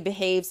why he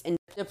behaves in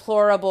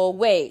deplorable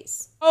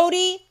ways.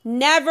 Cody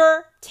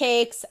never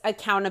takes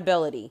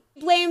accountability.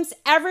 He blames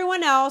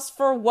everyone else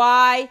for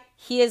why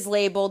he is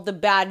labeled the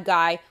bad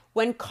guy,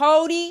 when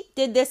Cody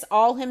did this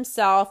all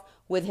himself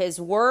with his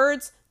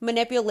words,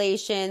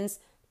 manipulations,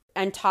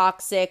 and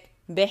toxic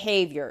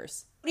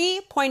behaviors.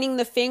 Cody pointing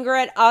the finger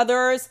at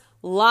others,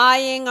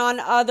 lying on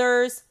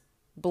others,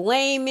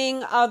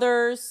 blaming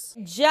others,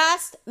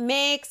 just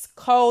makes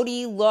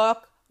Cody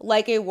look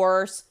like a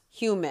worse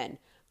human.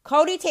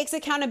 Cody takes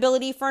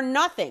accountability for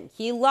nothing.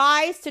 He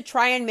lies to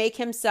try and make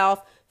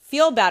himself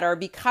feel better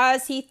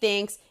because he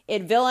thinks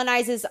it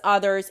villainizes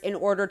others in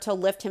order to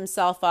lift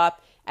himself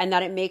up, and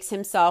that it makes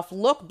himself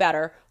look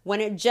better,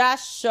 when it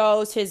just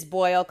shows his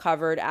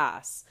boil-covered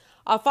ass.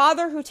 A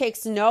father who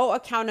takes no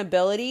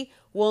accountability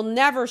will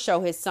never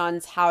show his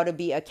sons how to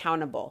be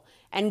accountable.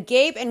 And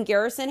Gabe and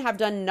Garrison have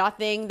done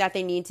nothing that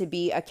they need to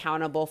be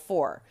accountable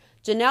for.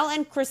 Janelle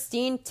and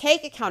Christine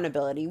take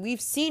accountability. We've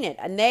seen it,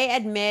 and they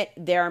admit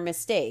their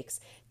mistakes.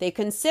 They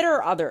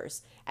consider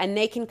others, and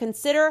they can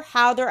consider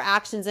how their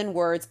actions and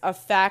words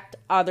affect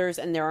others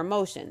and their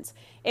emotions.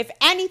 If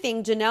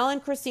anything, Janelle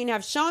and Christine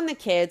have shown the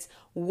kids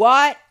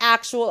what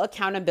actual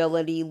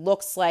accountability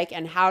looks like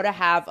and how to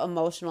have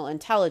emotional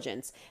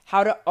intelligence,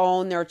 how to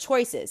own their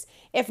choices.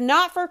 If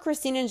not for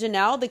Christine and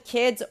Janelle, the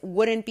kids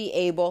wouldn't be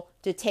able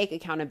to take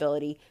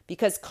accountability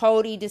because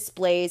Cody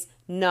displays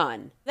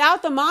none.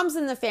 Without the moms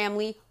in the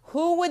family,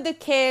 who would the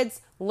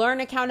kids learn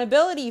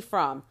accountability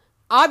from?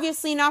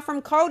 Obviously not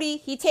from Cody.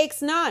 He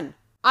takes none.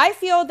 I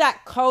feel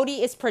that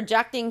Cody is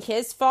projecting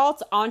his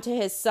faults onto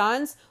his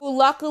sons, who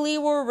luckily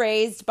were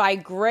raised by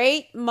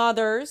great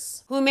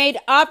mothers who made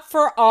up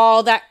for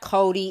all that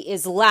Cody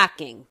is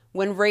lacking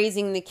when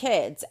raising the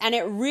kids. And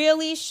it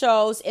really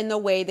shows in the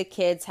way the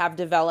kids have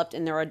developed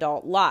in their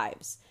adult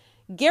lives.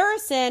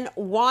 Garrison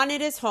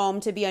wanted his home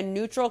to be a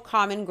neutral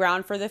common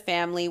ground for the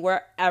family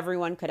where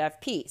everyone could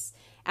have peace.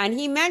 And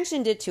he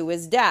mentioned it to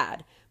his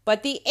dad.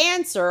 But the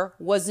answer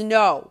was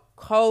no.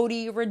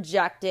 Cody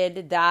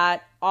rejected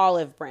that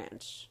olive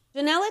branch.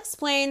 Janelle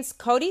explains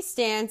Cody's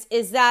stance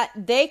is that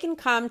they can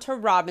come to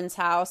Robin's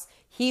house.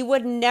 He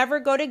would never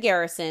go to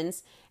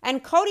Garrison's.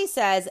 And Cody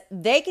says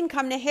they can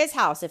come to his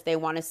house if they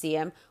want to see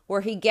him,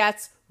 where he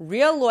gets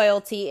real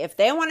loyalty. If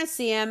they want to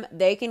see him,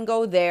 they can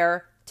go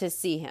there to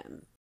see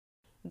him.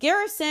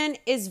 Garrison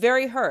is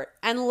very hurt.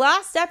 And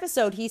last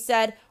episode, he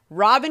said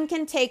Robin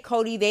can take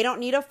Cody. They don't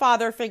need a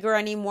father figure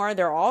anymore.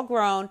 They're all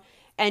grown.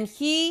 And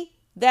he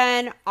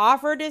then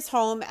offered his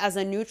home as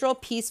a neutral,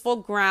 peaceful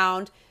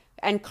ground,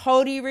 and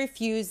Cody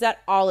refused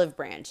that olive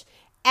branch.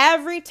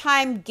 Every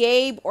time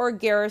Gabe or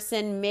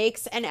Garrison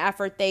makes an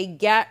effort, they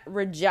get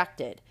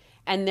rejected.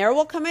 And there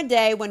will come a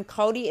day when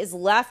Cody is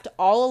left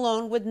all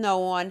alone with no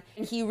one,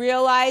 and he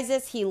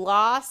realizes he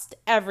lost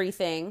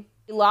everything,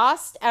 he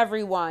lost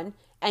everyone,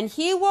 and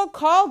he will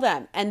call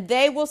them, and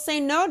they will say,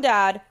 "No,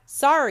 Dad,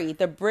 sorry,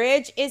 the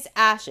bridge is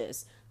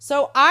ashes."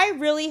 So I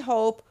really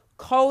hope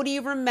Cody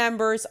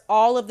remembers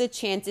all of the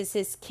chances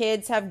his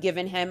kids have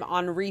given him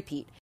on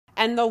repeat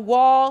and the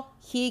wall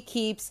he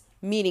keeps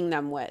meeting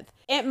them with.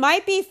 It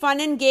might be fun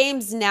and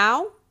games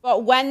now,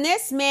 but when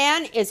this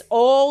man is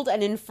old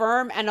and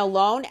infirm and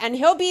alone, and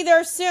he'll be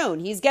there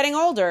soon, he's getting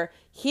older,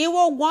 he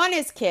will want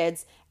his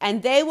kids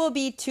and they will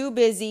be too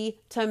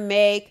busy to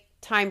make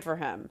time for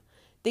him.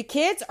 The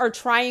kids are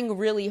trying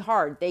really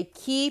hard. They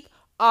keep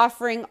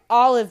offering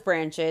olive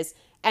branches,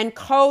 and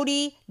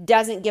Cody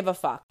doesn't give a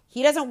fuck.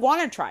 He doesn't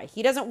want to try.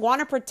 He doesn't want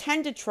to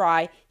pretend to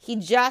try. He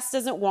just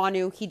doesn't want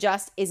to. He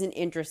just isn't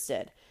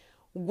interested.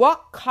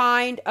 What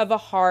kind of a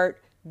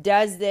heart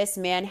does this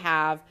man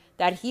have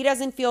that he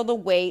doesn't feel the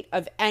weight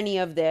of any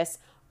of this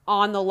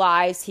on the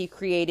lives he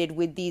created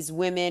with these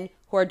women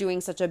who are doing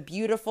such a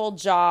beautiful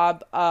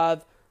job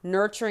of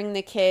nurturing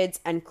the kids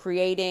and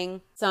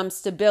creating some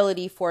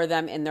stability for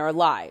them in their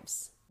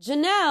lives?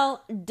 Janelle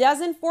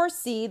doesn't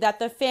foresee that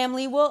the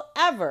family will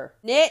ever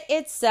knit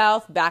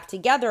itself back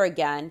together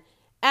again.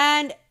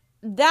 And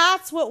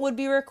that's what would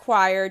be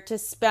required to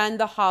spend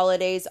the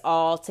holidays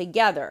all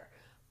together.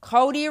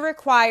 Cody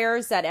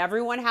requires that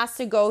everyone has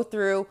to go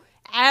through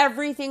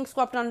everything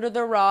swept under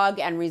the rug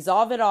and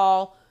resolve it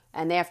all.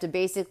 And they have to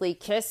basically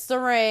kiss the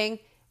ring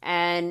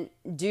and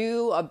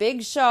do a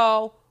big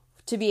show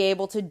to be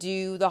able to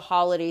do the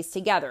holidays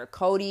together.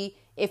 Cody,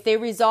 if they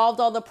resolved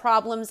all the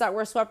problems that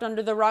were swept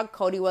under the rug,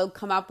 Cody will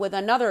come up with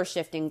another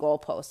shifting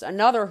goalpost,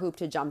 another hoop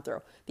to jump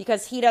through,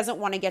 because he doesn't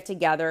want to get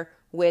together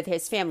with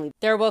his family.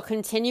 There will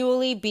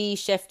continually be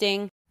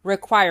shifting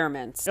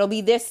requirements. It'll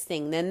be this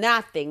thing, then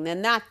that thing,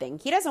 then that thing.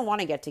 He doesn't want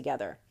to get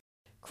together.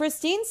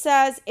 Christine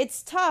says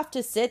it's tough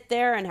to sit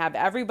there and have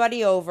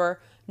everybody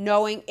over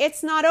knowing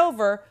it's not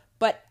over,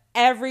 but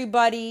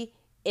everybody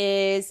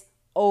is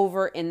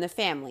over in the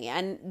family.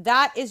 And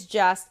that is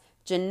just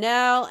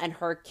Janelle and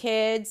her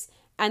kids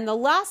And the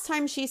last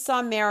time she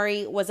saw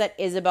Mary was at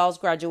Isabel's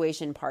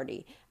graduation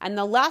party. And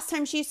the last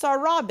time she saw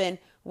Robin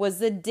was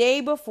the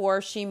day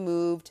before she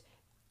moved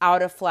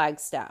out of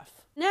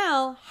Flagstaff.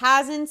 Janelle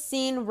hasn't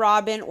seen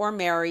Robin or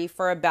Mary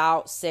for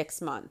about 6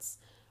 months.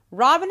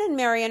 Robin and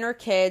Mary and her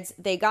kids,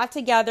 they got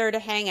together to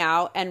hang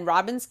out, and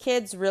Robin's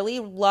kids really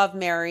love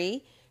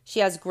Mary. She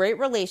has great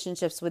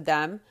relationships with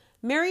them.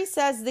 Mary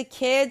says the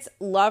kids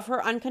love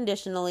her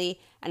unconditionally,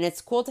 and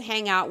it's cool to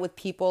hang out with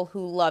people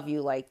who love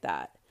you like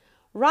that.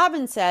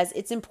 Robin says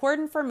it's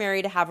important for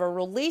Mary to have a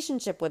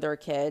relationship with her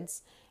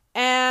kids,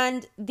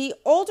 and the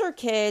older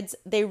kids,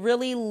 they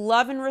really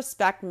love and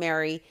respect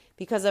Mary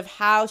because of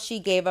how she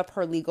gave up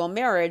her legal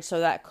marriage so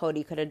that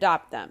Cody could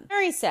adopt them.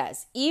 Mary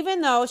says,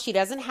 even though she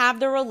doesn't have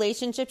the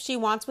relationship she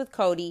wants with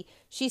Cody,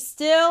 she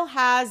still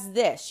has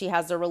this. She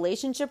has the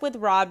relationship with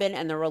Robin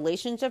and the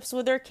relationships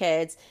with her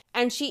kids,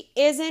 and she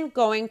isn't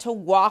going to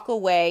walk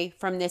away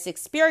from this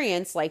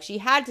experience like she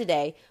had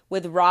today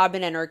with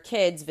Robin and her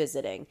kids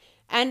visiting.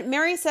 And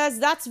Mary says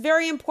that's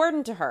very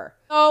important to her.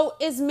 So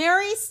is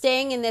Mary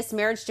staying in this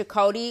marriage to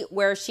Cody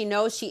where she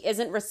knows she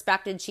isn't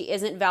respected, she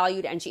isn't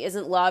valued, and she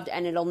isn't loved,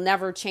 and it'll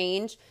never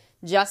change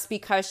just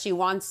because she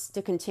wants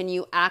to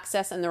continue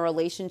access and the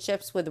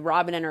relationships with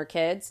Robin and her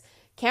kids?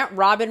 Can't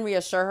Robin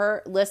reassure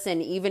her, listen,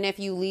 even if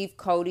you leave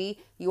Cody,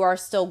 you are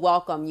still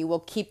welcome. You will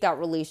keep that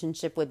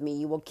relationship with me.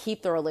 You will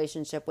keep the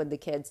relationship with the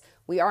kids.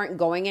 We aren't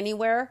going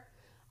anywhere.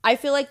 I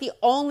feel like the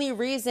only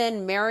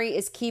reason Mary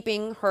is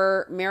keeping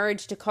her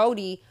marriage to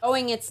Cody,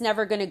 knowing it's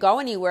never going to go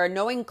anywhere,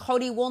 knowing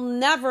Cody will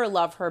never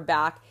love her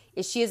back,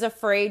 is she is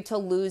afraid to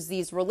lose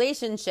these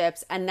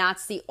relationships, and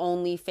that's the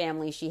only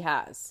family she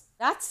has.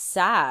 That's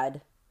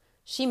sad.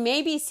 She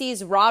maybe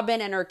sees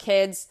Robin and her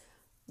kids,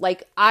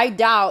 like, I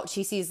doubt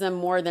she sees them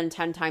more than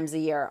 10 times a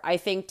year. I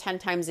think 10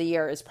 times a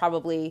year is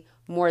probably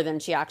more than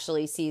she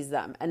actually sees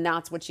them, and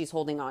that's what she's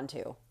holding on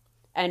to.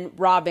 And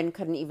Robin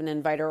couldn't even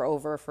invite her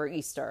over for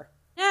Easter.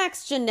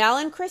 Next,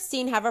 Janelle and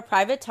Christine have a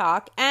private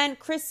talk, and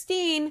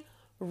Christine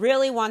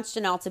really wants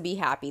Janelle to be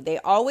happy. They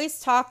always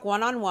talk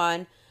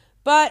one-on-one,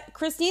 but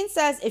Christine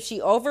says if she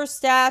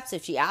oversteps,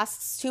 if she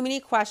asks too many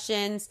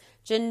questions,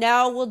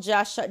 Janelle will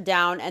just shut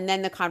down and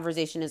then the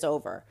conversation is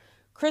over.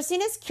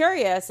 Christine is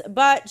curious,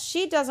 but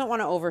she doesn't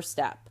want to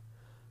overstep.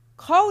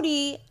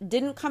 Cody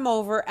didn't come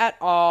over at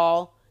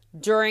all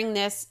during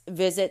this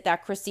visit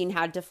that Christine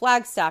had to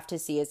Flagstaff to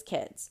see his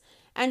kids.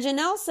 And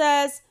Janelle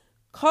says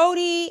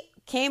Cody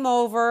came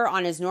over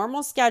on his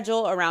normal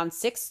schedule around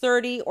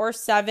 6:30 or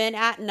 7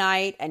 at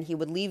night, and he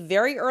would leave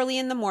very early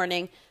in the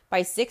morning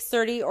by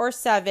 6:30 or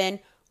 7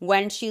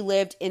 when she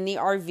lived in the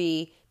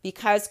RV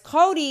because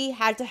Cody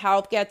had to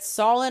help get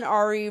Saul and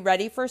Ari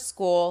ready for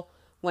school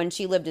when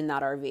she lived in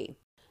that RV.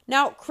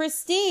 Now,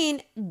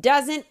 Christine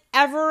doesn't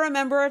ever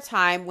remember a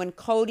time when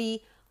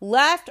Cody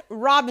left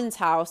Robin's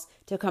house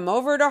to come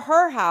over to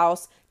her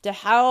house to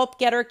help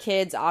get her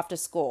kids off to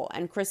school.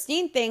 And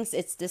Christine thinks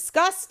it's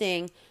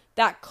disgusting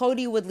that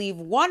Cody would leave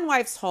one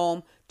wife's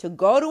home to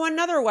go to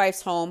another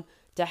wife's home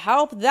to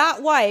help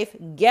that wife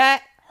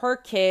get her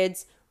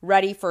kids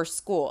ready for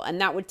school. And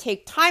that would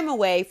take time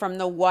away from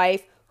the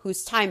wife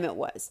whose time it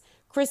was.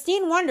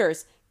 Christine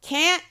wonders,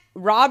 can't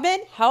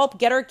Robin help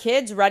get her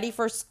kids ready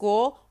for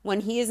school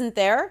when he isn't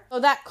there so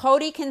that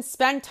Cody can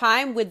spend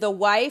time with the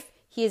wife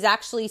he is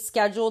actually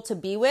scheduled to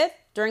be with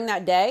during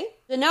that day?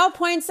 Janelle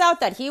points out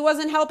that he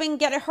wasn't helping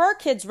get her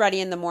kids ready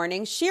in the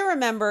morning. She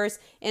remembers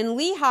in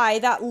Lehigh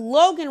that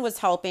Logan was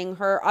helping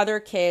her other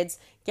kids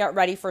get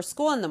ready for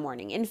school in the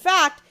morning. In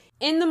fact,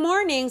 in the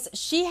mornings,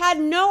 she had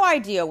no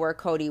idea where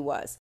Cody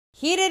was.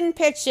 He didn't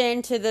pitch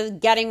in to the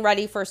getting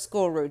ready for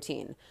school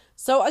routine.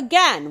 So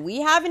again,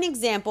 we have an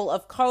example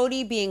of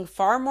Cody being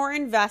far more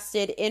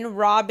invested in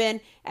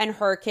Robin and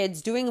her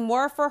kids, doing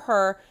more for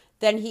her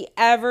than he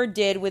ever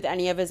did with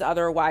any of his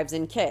other wives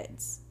and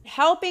kids.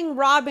 Helping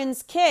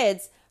Robin's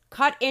kids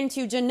cut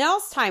into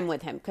Janelle's time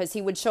with him because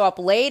he would show up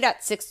late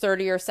at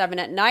 6:30 or 7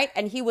 at night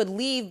and he would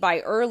leave by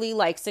early,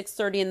 like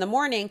 6:30 in the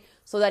morning,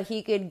 so that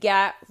he could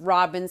get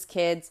Robin's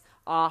kids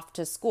off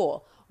to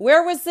school.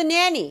 Where was the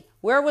nanny?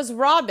 Where was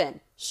Robin?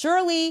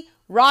 Surely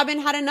Robin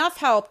had enough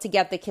help to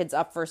get the kids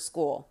up for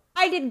school.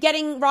 Why did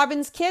getting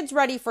Robin's kids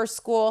ready for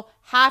school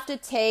have to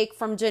take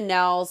from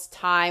Janelle's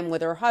time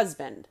with her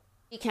husband?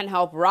 He can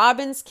help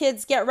Robin's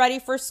kids get ready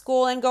for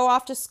school and go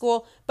off to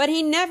school, but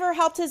he never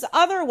helped his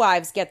other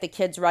wives get the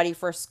kids ready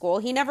for school.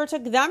 He never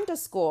took them to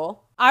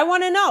school. I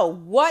want to know,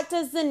 what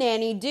does the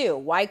nanny do?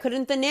 Why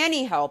couldn't the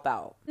nanny help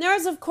out?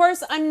 There's, of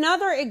course,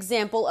 another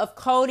example of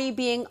Cody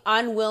being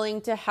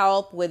unwilling to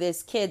help with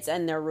his kids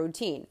and their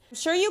routine. I'm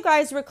sure you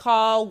guys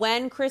recall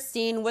when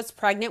Christine was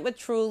pregnant with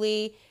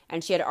Truly,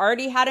 and she had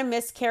already had a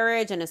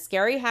miscarriage and a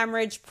scary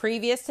hemorrhage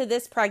previous to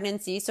this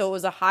pregnancy, so it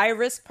was a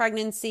high-risk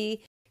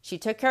pregnancy. She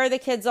took care of the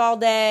kids all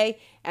day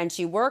and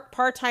she worked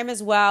part-time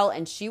as well,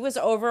 and she was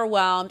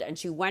overwhelmed, and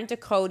she went to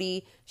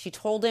Cody. She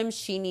told him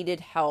she needed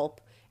help,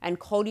 and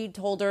Cody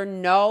told her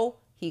no,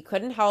 he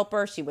couldn't help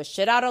her. She was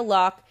shit out of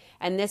luck,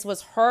 and this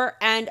was her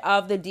end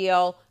of the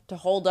deal to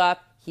hold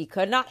up. He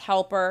could not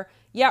help her.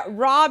 Yet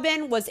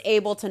Robin was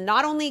able to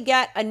not only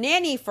get a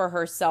nanny for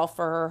herself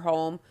for her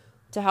home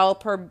to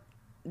help her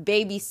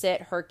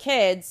babysit her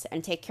kids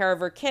and take care of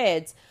her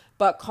kids,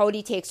 but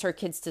Cody takes her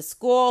kids to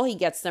school. He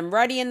gets them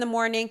ready in the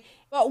morning.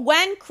 But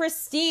when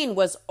Christine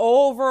was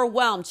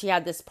overwhelmed, she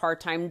had this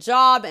part-time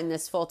job and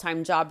this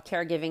full-time job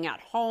caregiving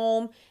at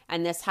home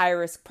and this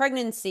high-risk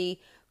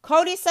pregnancy,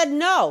 Cody said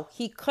no,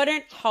 he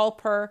couldn't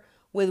help her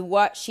with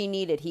what she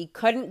needed. He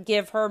couldn't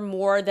give her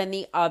more than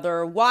the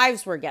other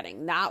wives were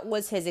getting. That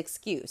was his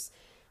excuse.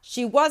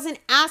 She wasn't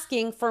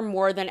asking for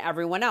more than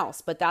everyone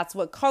else, but that's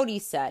what Cody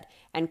said.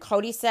 And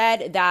Cody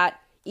said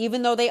that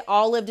even though they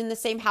all lived in the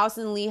same house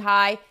in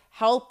Lehigh,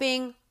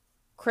 helping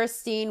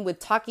Christine with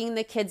tucking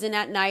the kids in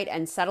at night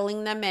and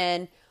settling them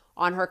in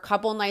on her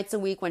couple nights a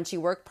week when she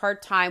worked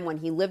part-time, when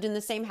he lived in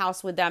the same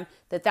house with them,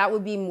 that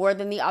would be more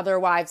than the other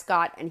wives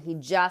got, and he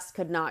just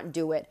could not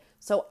do it.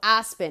 So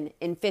Aspen,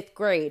 in 5th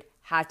grade,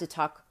 had to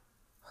tuck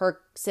her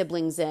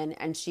siblings in,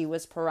 and she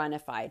was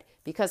parentified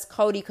because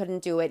Cody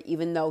couldn't do it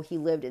even though he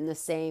lived in the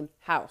same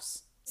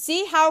house.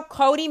 See how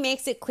Cody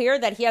makes it clear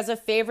that he has a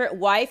favorite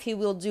wife he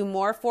will do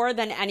more for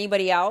than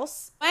anybody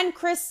else? When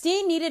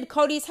Christine needed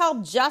Cody's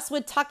help just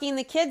with tucking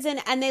the kids in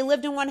and they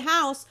lived in one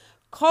house,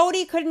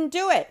 Cody couldn't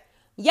do it.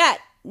 Yet,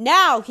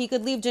 now he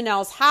could leave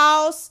Janelle's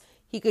house,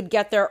 he could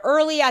get there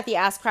early at the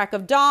ass crack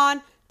of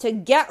dawn to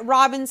get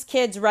Robin's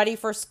kids ready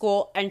for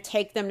school and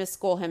take them to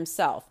school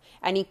himself.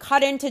 And he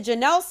cut into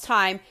Janelle's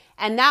time,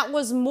 and that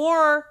was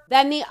more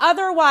than the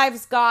other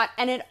wives got,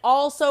 and it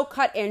also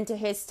cut into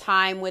his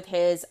time with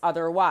his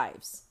other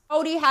wives.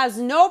 Cody has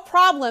no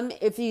problem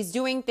if he's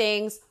doing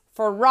things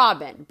for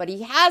Robin, but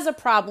he has a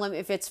problem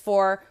if it's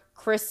for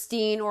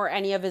Christine or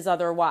any of his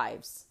other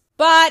wives.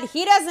 But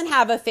he doesn't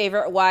have a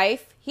favorite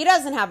wife. He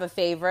doesn't have a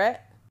favorite.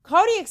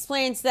 Cody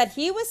explains that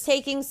he was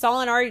taking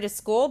Saul and Ari to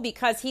school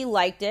because he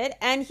liked it,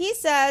 and he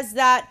says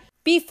that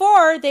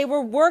before, they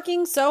were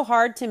working so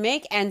hard to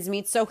make ends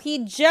meet, so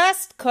he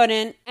just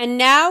couldn't. And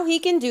now he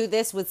can do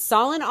this with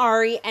Saul and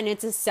Ari, and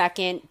it's a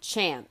second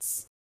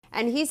chance.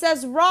 And he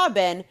says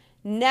Robin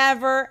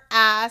never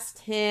asked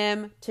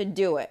him to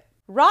do it.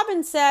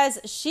 Robin says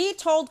she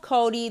told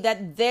Cody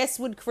that this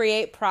would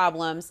create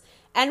problems.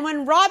 And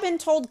when Robin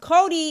told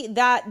Cody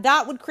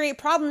that would create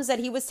problems, that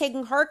he was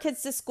taking her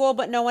kids to school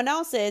but no one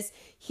else's,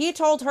 he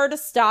told her to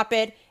stop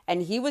it,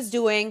 and he was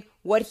doing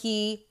what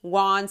he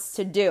wants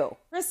to do.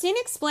 Christine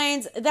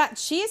explains that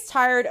she is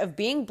tired of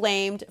being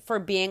blamed for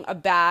being a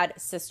bad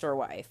sister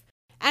wife.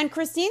 And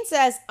Christine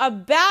says a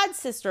bad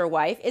sister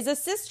wife is a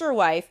sister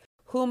wife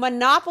who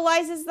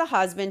monopolizes the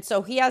husband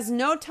so he has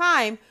no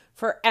time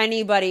for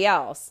anybody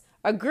else.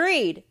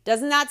 Agreed.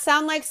 Doesn't that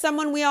sound like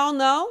someone we all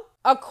know?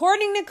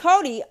 According to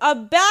Cody, a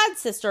bad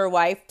sister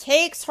wife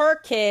takes her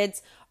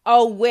kids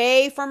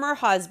away from her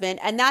husband,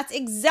 and that's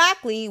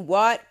exactly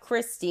what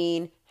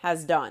Christine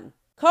has done.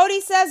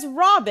 Cody says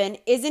Robin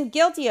isn't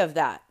guilty of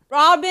that.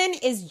 Robin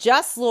is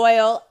just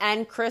loyal,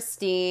 and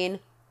Christine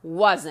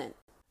wasn't.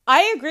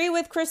 I agree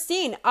with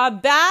Christine. A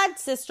bad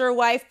sister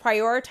wife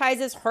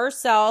prioritizes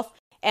herself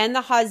and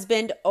the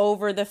husband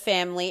over the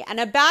family, and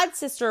a bad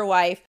sister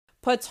wife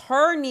puts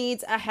her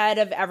needs ahead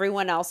of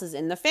everyone else's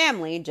in the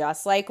family,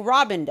 just like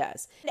Robin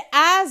does.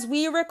 As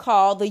we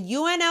recall, the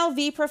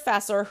UNLV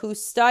professor who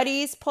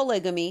studies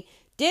polygamy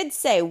did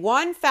say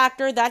one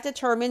factor that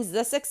determines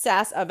the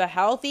success of a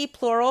healthy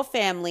plural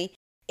family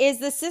is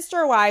the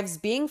sister wives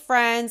being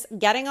friends,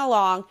 getting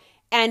along,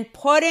 and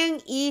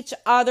putting each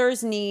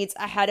other's needs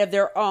ahead of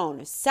their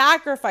own,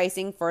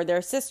 sacrificing for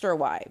their sister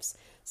wives.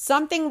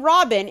 Something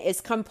Robin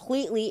is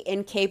completely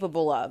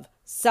incapable of: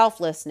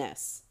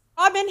 selflessness.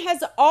 Robin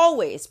has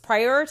always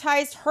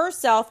prioritized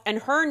herself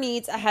and her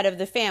needs ahead of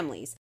the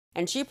family's,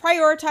 and she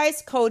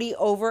prioritized Cody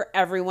over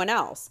everyone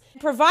else.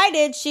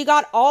 Provided she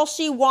got all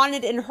she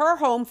wanted in her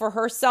home for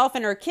herself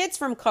and her kids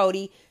from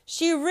Cody,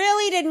 she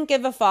really didn't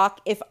give a fuck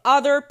if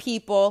other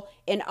people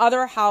in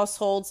other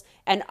households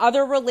and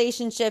other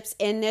relationships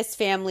in this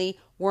family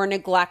were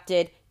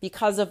neglected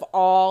because of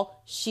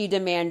all she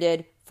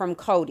demanded from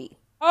Cody.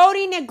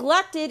 Cody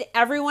neglected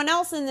everyone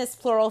else in this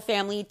plural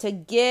family to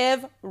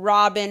give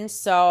Robin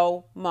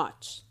so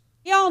much.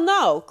 We all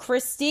know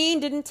Christine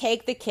didn't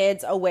take the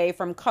kids away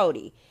from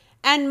Cody,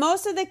 and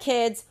most of the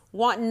kids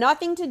want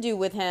nothing to do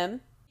with him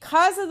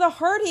because of the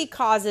hurt he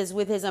causes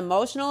with his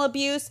emotional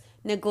abuse,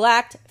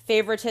 neglect,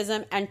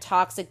 favoritism, and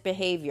toxic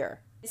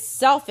behavior.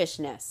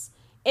 Selfishness.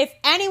 If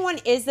anyone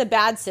is the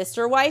bad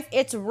sister wife,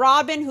 it's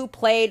Robin, who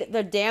played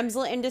the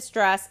damsel in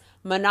distress,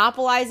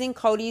 monopolizing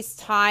Cody's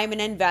time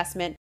and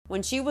investment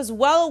when she was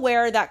well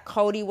aware that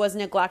Cody was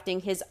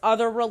neglecting his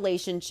other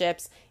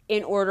relationships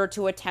in order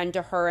to attend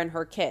to her and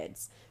her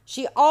kids.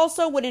 She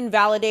also would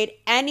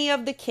invalidate any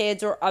of the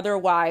kids or other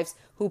wives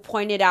who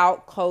pointed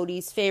out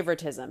Cody's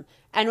favoritism.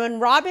 And when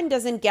Robin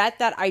doesn't get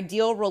that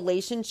ideal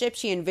relationship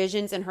she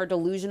envisions in her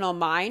delusional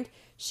mind,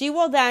 she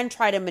will then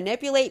try to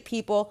manipulate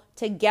people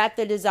to get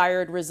the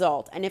desired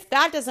result. And if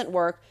that doesn't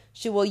work,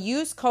 she will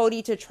use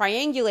Cody to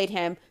triangulate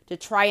him to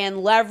try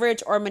and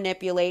leverage or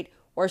manipulate,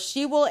 or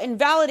she will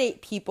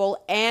invalidate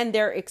people and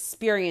their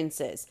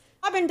experiences.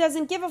 Robin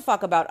doesn't give a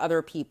fuck about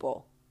other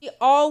people. She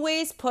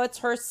always puts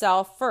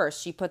herself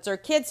first. She puts her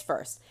kids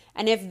first.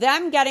 And if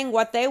them getting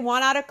what they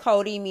want out of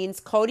Cody means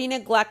Cody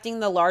neglecting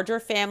the larger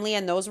family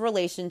and those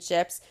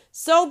relationships,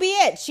 so be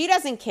it. She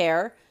doesn't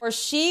care. Or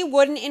she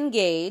wouldn't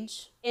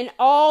engage in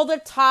all the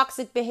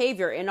toxic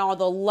behavior, in all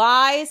the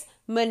lies,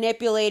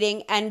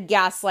 manipulating, and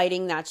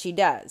gaslighting that she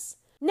does.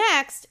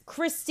 Next,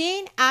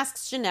 Christine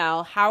asks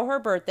Janelle how her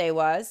birthday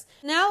was.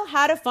 Janelle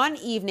had a fun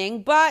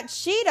evening, but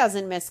she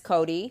doesn't miss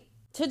Cody.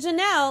 To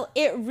Janelle,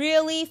 it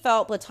really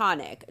felt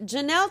platonic.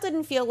 Janelle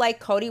didn't feel like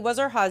Cody was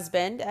her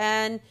husband,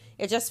 and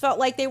it just felt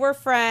like they were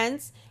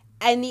friends.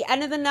 And the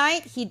end of the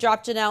night, he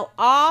dropped Janelle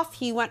off,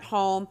 he went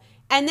home,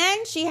 and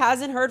then she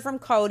hasn't heard from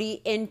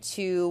Cody in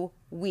 2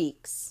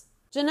 weeks.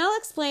 Janelle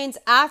explains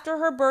after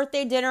her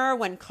birthday dinner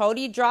when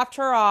Cody dropped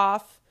her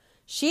off,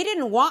 she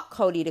didn't want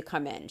Cody to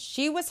come in.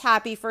 She was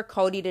happy for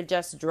Cody to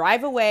just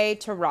drive away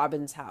to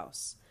Robin's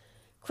house.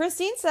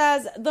 Christine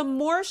says the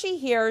more she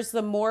hears,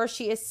 the more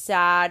she is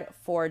sad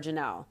for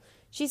Janelle.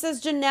 She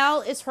says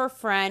Janelle is her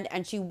friend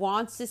and she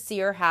wants to see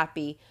her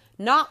happy,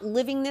 not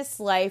living this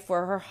life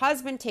where her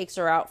husband takes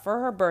her out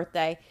for her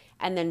birthday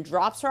and then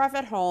drops her off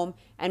at home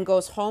and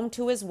goes home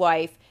to his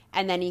wife,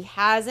 and then he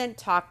hasn't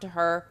talked to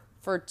her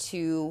for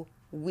 2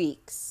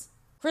 weeks.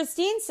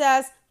 Christine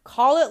says,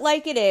 call it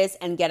like it is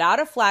and get out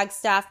of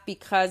Flagstaff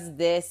because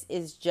this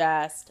is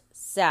just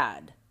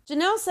sad.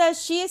 Janelle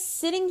says she is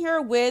sitting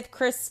here with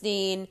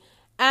Christine,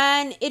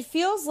 and it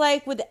feels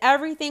like with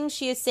everything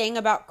she is saying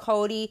about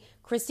Cody,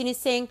 Christine is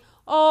saying,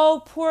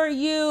 oh, poor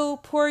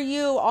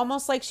you,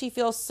 almost like she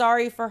feels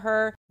sorry for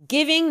her,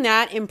 giving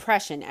that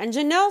impression. And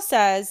Janelle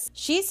says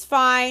she's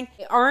fine.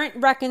 They aren't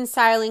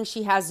reconciling.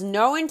 She has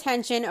no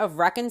intention of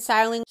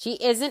reconciling. She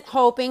isn't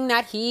hoping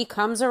that he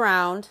comes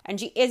around, and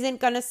she isn't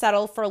going to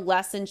settle for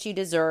less than she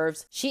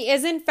deserves. She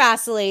isn't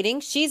vacillating.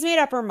 She's made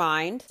up her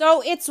mind.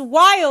 So it's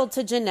wild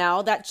to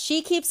Janelle that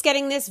she keeps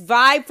getting this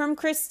vibe from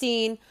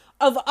Christine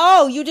of,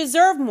 oh, you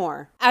deserve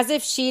more, as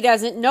if she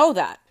doesn't know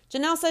that.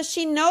 Janelle says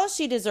she knows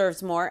she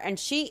deserves more and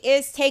she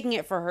is taking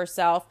it for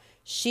herself.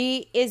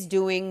 She is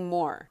doing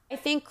more. I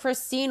think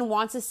Christine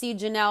wants to see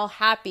Janelle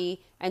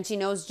happy, and she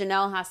knows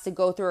Janelle has to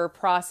go through her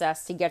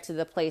process to get to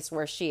the place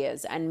where she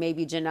is, and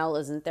maybe Janelle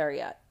isn't there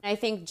yet. I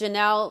think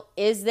Janelle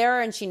is there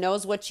and she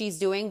knows what she's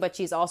doing, but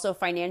she's also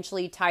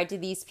financially tied to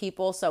these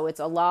people, so it's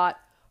a lot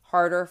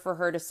harder for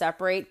her to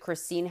separate.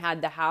 Christine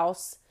had the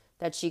house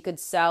that she could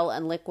sell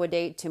and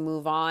liquidate to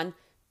move on.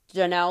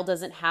 Janelle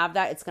doesn't have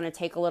that. It's going to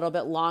take a little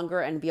bit longer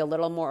and be a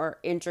little more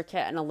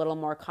intricate and a little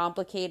more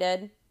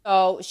complicated.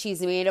 So she's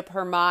made up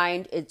her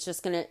mind. It's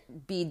just going to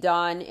be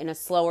done in a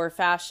slower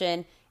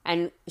fashion.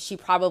 And she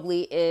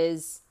probably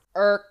is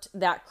irked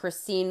that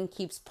Christine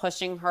keeps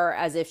pushing her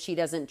as if she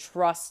doesn't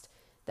trust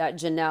that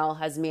Janelle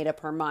has made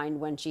up her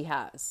mind when she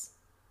has.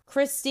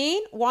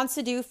 Christine wants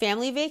to do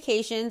family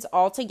vacations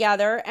all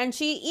together, and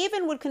she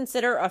even would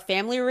consider a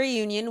family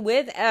reunion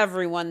with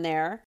everyone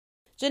there.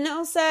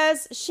 Janelle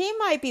says she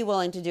might be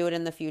willing to do it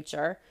in the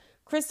future.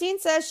 Christine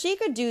says she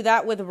could do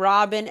that with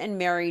Robin and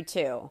Mary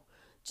too.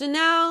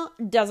 Janelle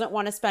doesn't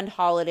want to spend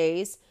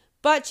holidays,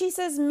 but she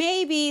says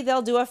maybe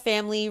they'll do a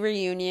family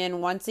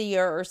reunion once a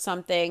year or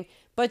something,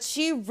 but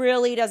she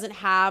really doesn't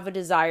have a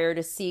desire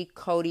to see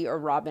Cody or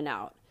Robin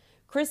out.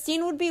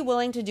 Christine would be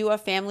willing to do a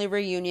family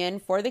reunion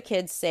for the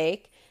kids'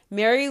 sake.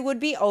 Mary would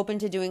be open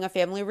to doing a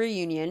family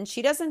reunion.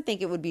 She doesn't think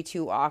it would be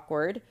too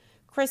awkward.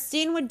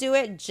 Christine would do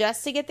it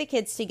just to get the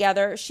kids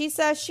together. She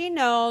says she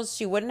knows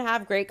she wouldn't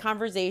have great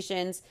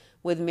conversations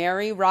with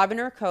Mary, Robin,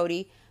 or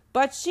Cody,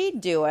 but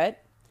she'd do it.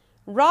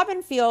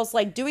 Robin feels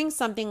like doing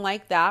something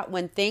like that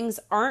when things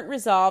aren't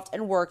resolved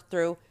and worked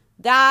through,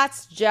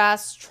 that's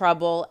just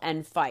trouble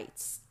and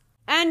fights.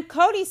 And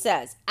Cody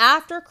says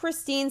after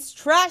Christine's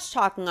trash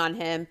talking on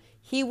him,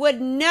 he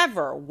would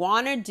never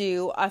want to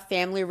do a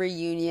family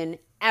reunion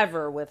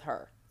ever with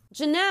her.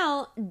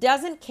 Janelle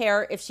doesn't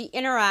care if she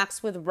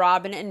interacts with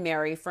Robin and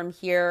Mary from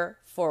here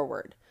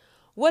forward.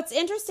 What's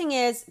interesting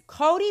is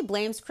Cody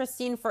blames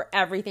Christine for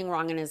everything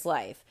wrong in his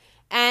life.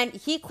 And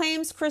he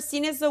claims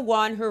Christine is the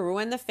one who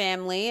ruined the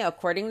family,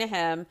 according to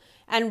him.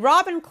 And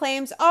Robin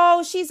claims,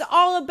 oh, she's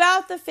all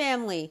about the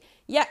family.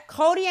 Yet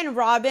Cody and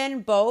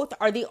Robin both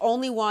are the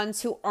only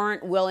ones who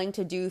aren't willing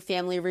to do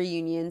family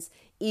reunions,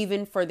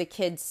 even for the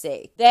kids'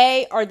 sake.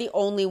 They are the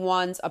only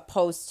ones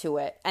opposed to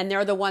it. And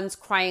they're the ones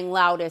crying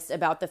loudest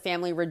about the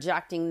family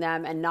rejecting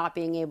them and not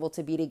being able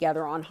to be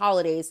together on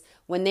holidays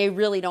when they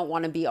really don't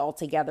want to be all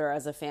together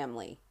as a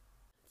family.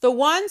 The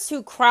ones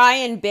who cry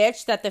and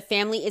bitch that the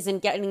family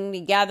isn't getting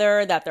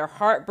together, that they're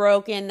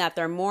heartbroken, that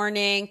they're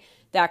mourning,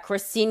 that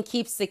Christine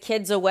keeps the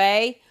kids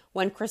away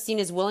when Christine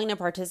is willing to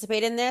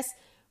participate in this,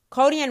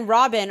 Cody and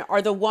Robin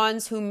are the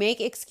ones who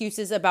make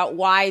excuses about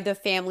why the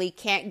family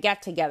can't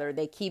get together.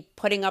 They keep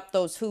putting up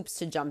those hoops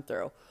to jump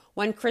through.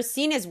 When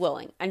Christine is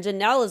willing, and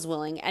Janelle is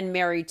willing, and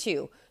Mary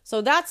too. So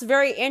that's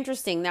very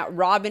interesting that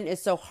Robin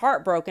is so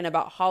heartbroken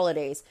about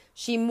holidays.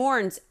 She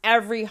mourns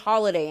every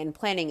holiday and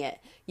planning it.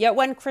 Yet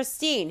when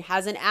Christine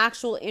has an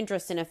actual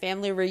interest in a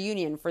family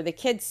reunion for the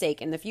kids'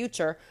 sake in the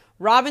future,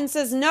 Robin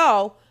says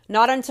no,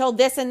 not until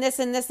this and this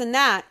and this and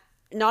that,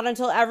 not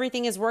until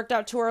everything is worked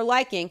out to her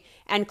liking,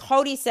 and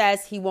Cody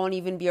says he won't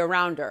even be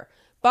around her.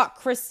 But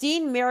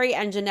Christine, Mary,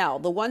 and Janelle,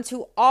 the ones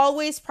who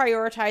always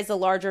prioritize the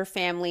larger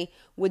family,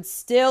 would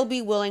still be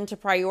willing to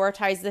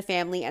prioritize the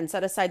family and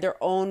set aside their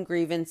own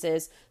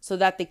grievances so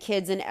that the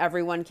kids and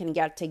everyone can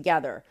get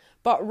together.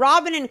 But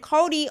Robin and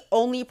Cody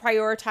only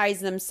prioritize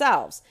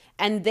themselves,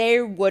 and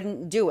they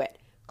wouldn't do it.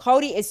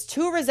 Cody is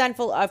too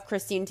resentful of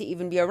Christine to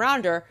even be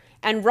around her,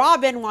 and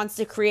Robin wants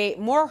to create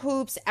more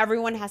hoops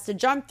everyone has to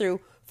jump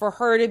through for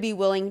her to be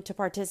willing to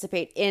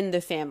participate in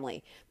the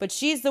family. But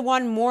she's the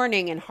one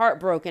mourning and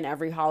heartbroken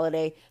every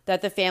holiday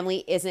that the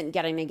family isn't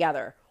getting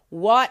together.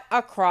 What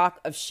a crock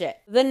of shit.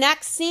 The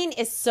next scene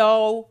is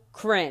so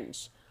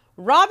cringe.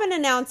 Robin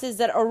announces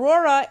that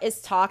Aurora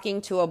is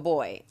talking to a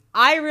boy.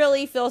 I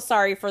really feel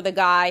sorry for the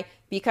guy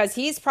because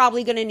he's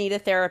probably going to need a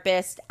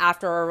therapist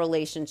after a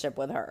relationship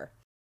with her.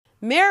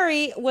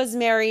 Mary was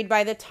married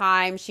by the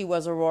time she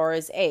was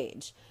Aurora's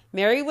age.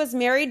 Mary was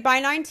married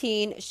by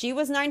 19. She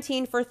was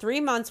 19 for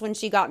 3 months when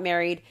she got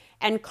married,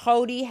 and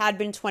Cody had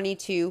been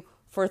 22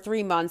 for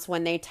 3 months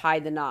when they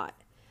tied the knot.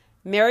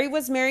 Mary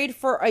was married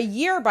for a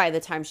year by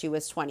the time she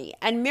was 20,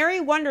 and Mary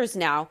wonders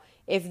now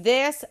if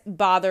this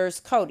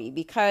bothers Cody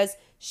because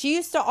she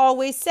used to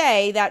always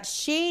say that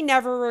she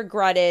never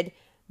regretted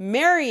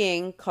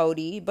marrying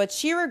Cody, but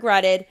she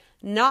regretted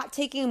not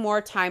taking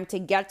more time to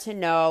get to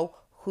know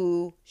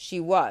who she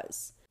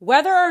was.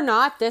 Whether or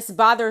not this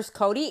bothers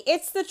Cody,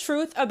 it's the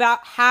truth about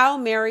how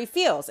Mary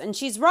feels, and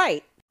she's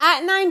right.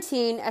 At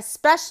 19,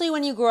 especially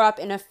when you grow up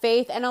in a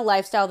faith and a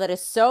lifestyle that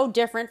is so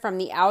different from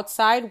the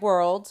outside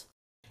world,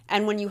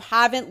 and when you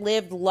haven't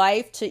lived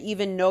life to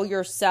even know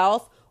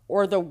yourself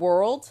or the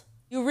world,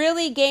 you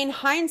really gain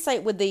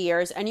hindsight with the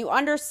years, and you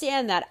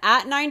understand that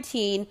at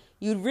 19,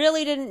 you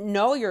really didn't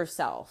know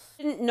yourself.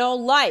 You didn't know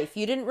life.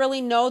 You didn't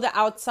really know the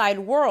outside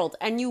world,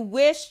 and you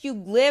wish you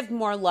lived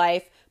more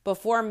life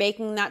before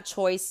making that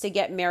choice to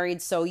get married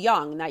so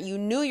young, that you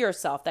knew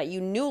yourself, that you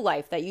knew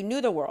life, that you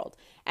knew the world.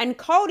 And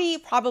Cody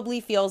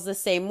probably feels the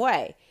same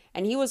way,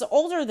 and he was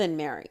older than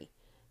Mary.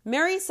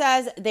 Mary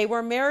says they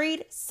were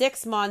married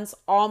 6 months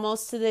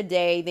almost to the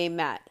day they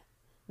met.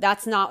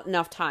 That's not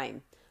enough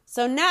time.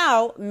 So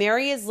now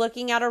Mary is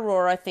looking at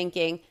Aurora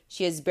thinking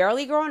she has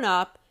barely grown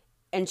up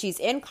and she's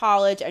in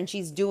college and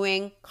she's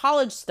doing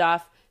college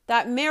stuff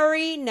that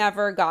Mary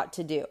never got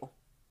to do.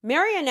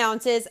 Mary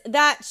announces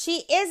that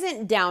she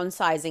isn't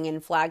downsizing in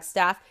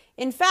Flagstaff.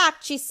 In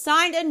fact, she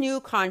signed a new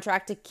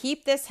contract to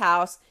keep this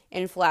house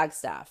in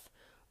Flagstaff.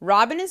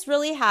 Robin is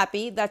really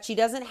happy that she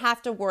doesn't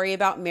have to worry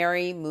about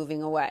Mary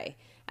moving away.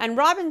 And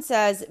Robin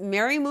says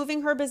Mary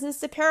moving her business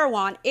to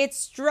Parowan, it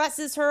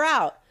stresses her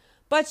out.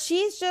 But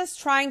she's just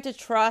trying to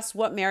trust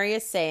what Mary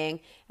is saying.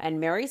 And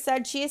Mary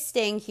said she is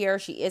staying here.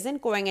 She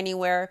isn't going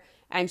anywhere.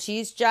 And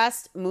she's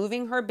just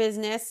moving her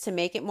business to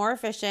make it more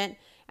efficient.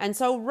 And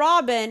so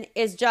Robin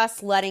is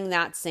just letting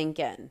that sink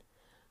in.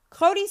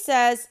 Cody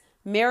says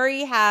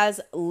Mary has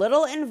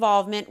little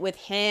involvement with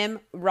him,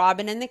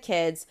 Robin, and the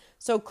kids.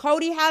 So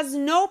Cody has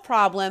no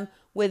problem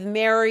with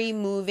Mary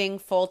moving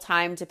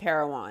full-time to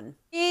Parowan.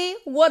 He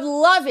would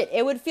love it.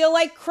 It would feel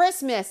like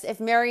Christmas if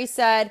Mary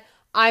said,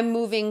 I'm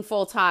moving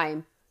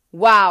full-time.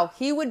 Wow,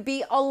 he would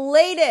be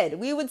elated.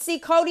 We would see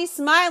Cody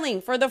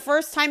smiling for the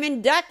first time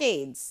in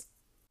decades.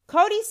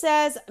 Cody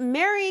says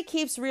Mary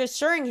keeps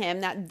reassuring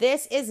him that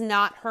this is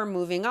not her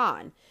moving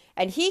on,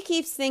 and he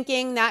keeps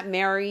thinking that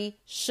Mary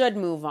should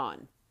move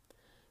on.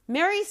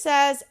 Mary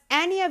says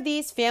any of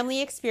these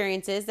family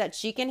experiences that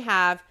she can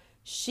have,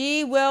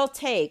 she will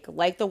take,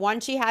 like the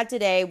one she had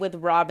today with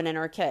Robin and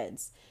her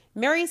kids.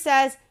 Mary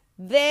says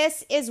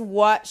this is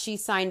what she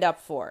signed up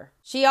for.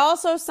 She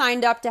also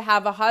signed up to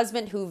have a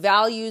husband who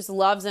values,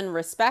 loves, and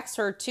respects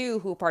her too,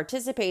 who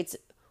participates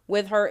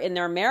with her in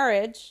their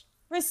marriage.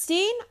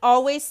 Christine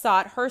always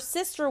thought her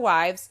sister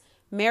wives,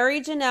 Mary,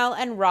 Janelle,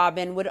 and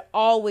Robin, would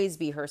always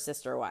be her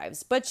sister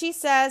wives. But she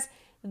says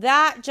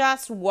that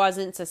just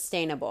wasn't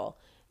sustainable.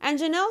 And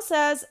Janelle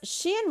says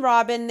she and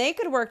Robin, they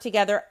could work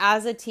together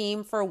as a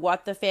team for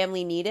what the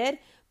family needed,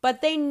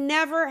 but they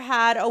never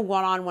had a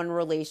one-on-one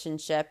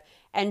relationship.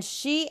 And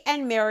she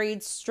and Mary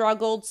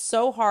struggled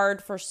so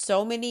hard for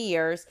so many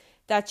years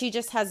that she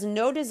just has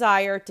no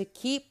desire to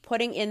keep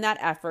putting in that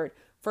effort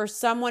for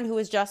someone who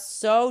is just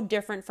so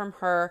different from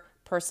her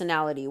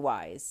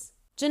personality-wise.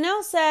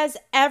 Janelle says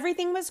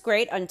everything was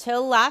great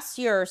until last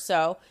year or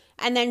so,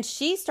 and then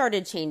she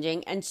started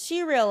changing and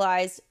she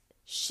realized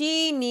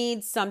she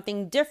needs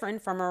something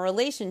different from a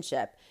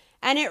relationship.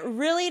 And it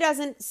really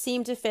doesn't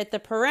seem to fit the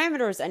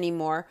parameters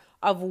anymore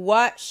of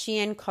what she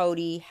and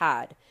Cody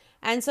had.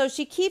 And so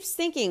she keeps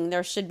thinking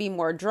there should be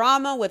more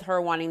drama with her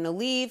wanting to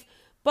leave,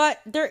 but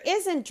there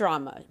isn't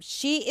drama.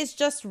 She is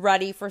just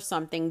ready for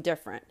something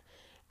different.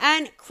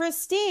 And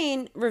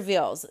Christine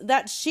reveals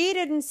that she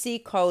didn't see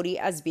Cody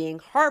as being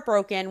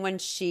heartbroken when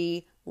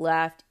she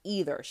left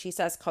either. She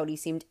says Cody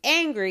seemed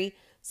angry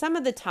some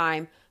of the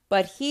time,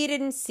 but he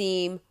didn't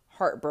seem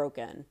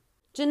heartbroken.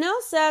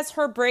 Janelle says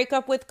her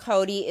breakup with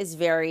Cody is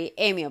very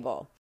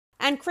amiable.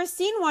 And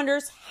Christine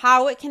wonders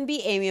how it can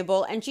be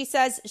amiable, and she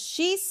says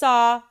she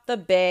saw the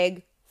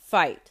big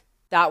fight.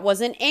 That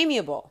wasn't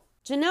amiable.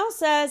 Janelle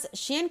says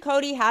she and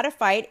Cody had a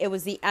fight. It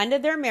was the end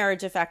of their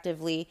marriage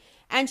effectively,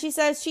 and she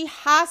says she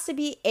has to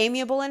be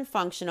amiable and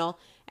functional,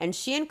 and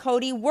she and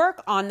Cody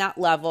work on that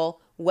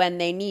level when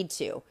they need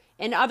to.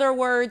 In other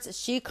words,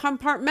 she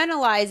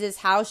compartmentalizes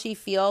how she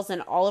feels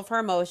and all of her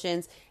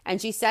emotions,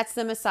 and she sets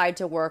them aside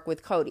to work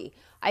with Cody.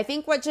 I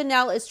think what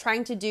Janelle is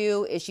trying to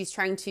do is she's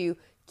trying to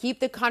keep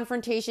the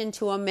confrontation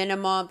to a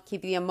minimum,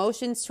 keep the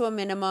emotions to a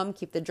minimum,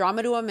 keep the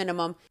drama to a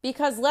minimum,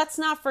 because let's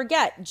not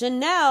forget,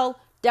 Janelle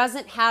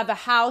doesn't have a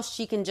house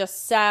she can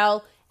just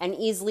sell and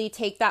easily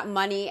take that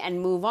money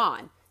and move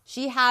on.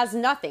 She has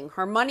nothing.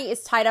 Her money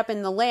is tied up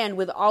in the land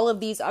with all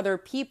of these other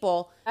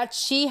people that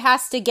she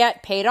has to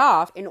get paid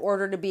off in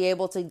order to be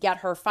able to get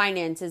her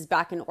finances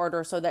back in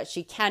order so that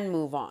she can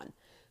move on.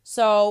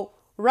 So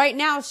right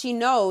now she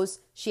knows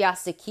she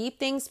has to keep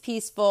things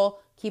peaceful,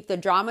 keep the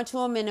drama to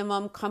a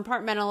minimum,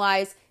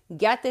 compartmentalize,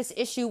 get this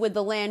issue with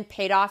the land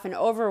paid off and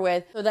over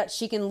with so that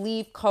she can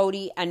leave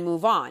Cody and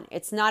move on.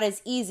 It's not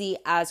as easy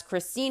as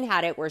Christine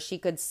had it where she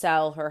could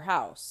sell her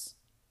house.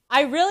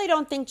 I really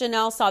don't think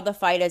Janelle saw the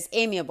fight as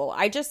amiable.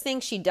 I just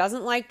think she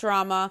doesn't like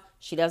drama,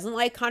 she doesn't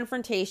like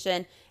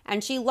confrontation,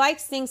 and she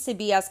likes things to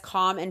be as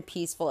calm and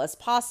peaceful as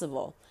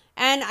possible.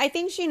 And I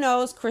think she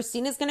knows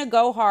Christine is going to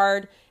go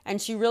hard,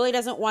 and she really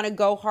doesn't want to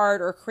go hard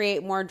or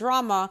create more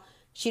drama.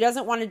 She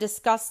doesn't want to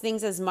discuss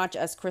things as much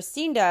as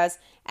Christine does.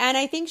 And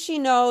I think she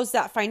knows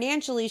that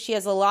financially she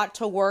has a lot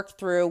to work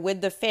through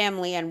with the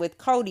family and with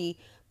Cody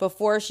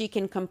before she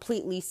can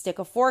completely stick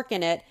a fork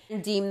in it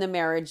and deem the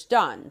marriage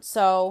done.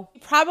 So she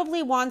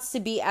probably wants to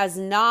be as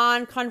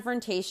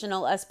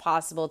non-confrontational as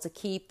possible to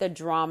keep the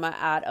drama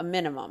at a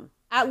minimum.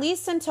 At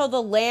least until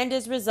the land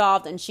is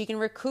resolved and she can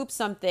recoup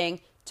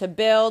something to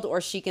build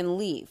or she can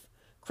leave.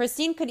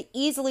 Christine could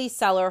easily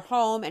sell her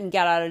home and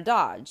get out of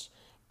Dodge.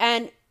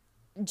 And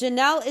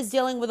Janelle is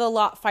dealing with a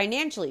lot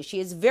financially. She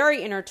is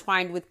very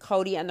intertwined with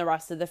Cody and the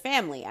rest of the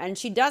family, and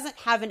she doesn't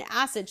have an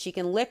asset she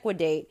can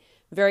liquidate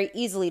very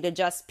easily to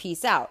just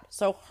peace out.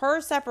 So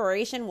her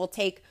separation will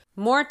take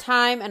more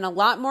time and a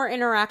lot more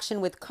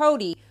interaction with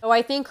Cody. So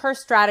I think her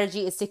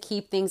strategy is to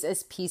keep things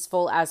as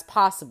peaceful as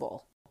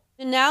possible.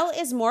 Janelle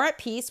is more at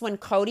peace when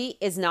Cody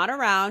is not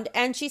around,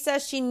 and she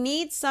says she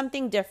needs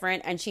something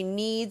different and she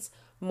needs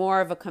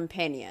more of a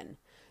companion.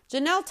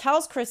 Janelle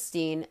tells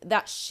Christine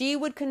that she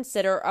would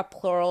consider a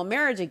plural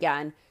marriage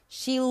again.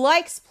 She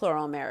likes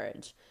plural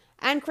marriage.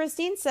 And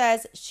Christine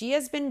says she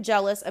has been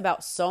jealous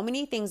about so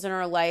many things in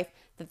her life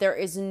that there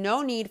is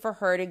no need for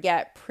her to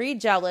get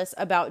pre-jealous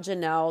about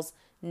Janelle's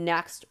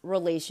next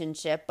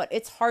relationship, but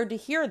it's hard to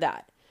hear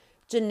that.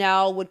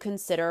 Janelle would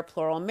consider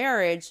plural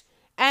marriage,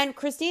 and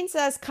Christine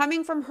says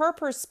coming from her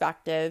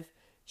perspective,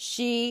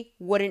 she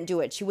wouldn't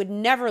do it. She would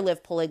never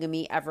live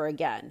polygamy ever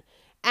again.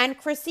 And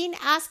Christine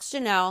asks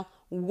Janelle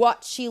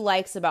what she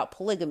likes about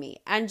polygamy,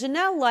 and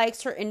Janelle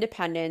likes her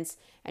independence,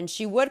 and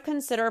she would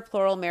consider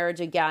plural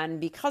marriage again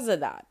because of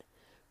that.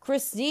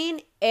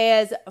 Christine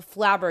is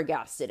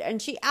flabbergasted,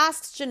 and she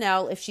asks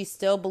Janelle if she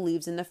still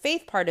believes in the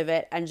faith part of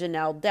it, and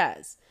Janelle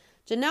does.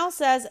 Janelle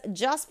says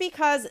just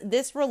because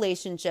this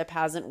relationship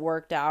hasn't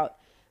worked out,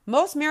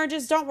 most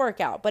marriages don't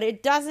work out, but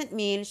it doesn't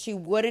mean she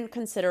wouldn't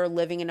consider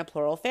living in a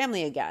plural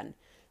family again.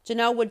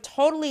 Janelle would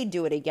totally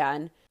do it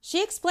again.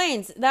 She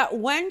explains that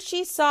when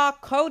she saw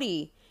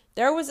Cody,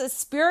 there was a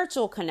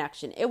spiritual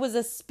connection. It was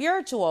a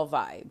spiritual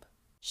vibe.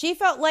 She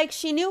felt like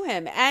she knew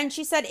him, and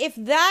she said if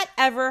that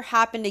ever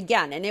happened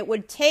again, and it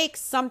would take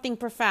something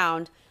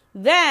profound,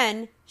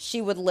 then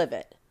she would live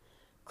it.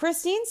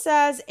 Christine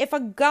says if a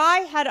guy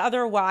had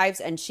other wives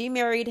and she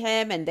married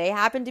him and they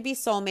happened to be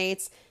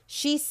soulmates,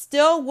 she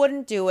still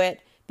wouldn't do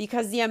it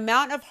because the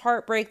amount of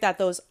heartbreak that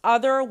those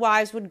other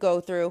wives would go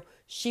through,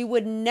 she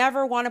would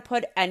never want to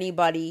put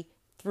anybody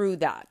through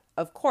that.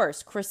 Of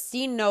course,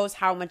 Christine knows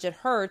how much it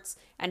hurts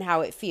and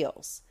how it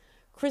feels.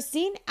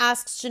 Christine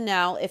asks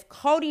Janelle if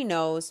Cody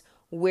knows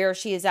where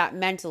she is at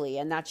mentally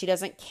and that she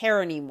doesn't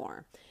care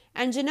anymore.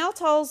 And Janelle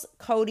tells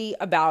Cody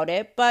about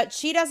it, but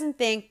she doesn't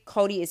think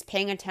Cody is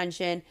paying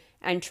attention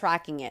and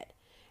tracking it.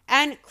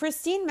 And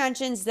Christine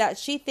mentions that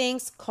she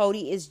thinks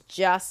Cody is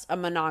just a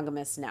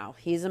monogamist now.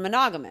 He's a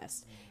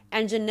monogamist.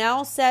 And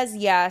Janelle says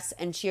yes,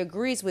 and she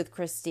agrees with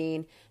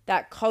Christine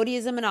that Cody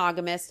is a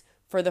monogamist.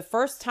 For the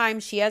first time,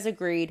 she has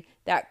agreed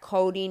that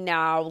Cody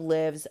now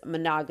lives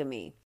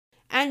monogamy.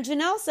 And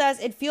Janelle says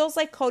it feels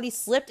like Cody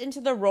slipped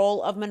into the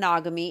role of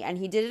monogamy, and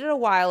he did it a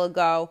while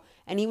ago,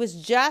 and he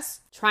was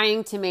just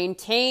trying to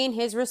maintain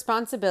his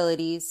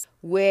responsibilities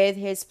with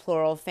his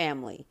plural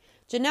family.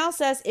 Janelle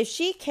says if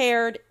she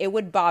cared, it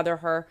would bother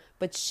her,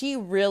 but she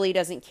really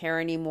doesn't care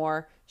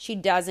anymore. She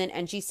doesn't,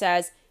 and she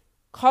says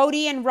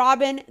Cody and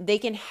Robin, they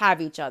can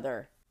have each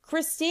other.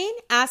 Christine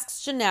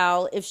asks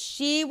Janelle if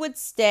she would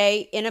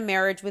stay in a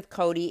marriage with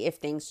Cody if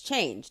things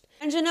changed.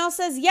 And Janelle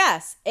says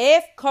yes,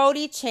 if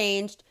Cody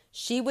changed,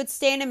 she would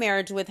stay in a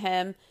marriage with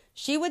him.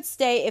 She would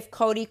stay if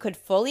Cody could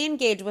fully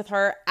engage with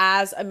her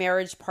as a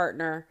marriage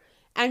partner.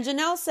 And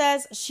Janelle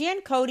says she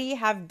and Cody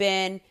have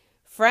been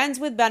friends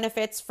with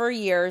benefits for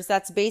years.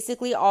 That's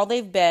basically all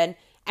they've been.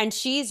 And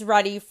she's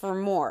ready for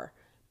more.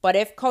 But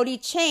if Cody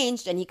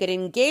changed and he could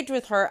engage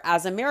with her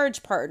as a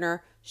marriage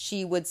partner,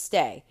 she would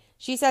stay.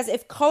 She says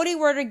if Cody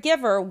were to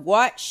give her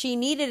what she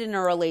needed in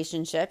a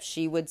relationship,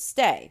 she would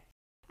stay.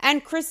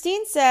 And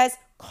Christine says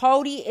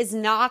Cody is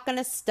not going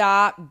to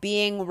stop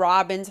being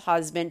Robin's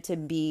husband to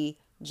be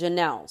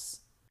Janelle's.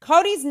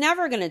 Cody's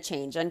never going to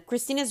change, and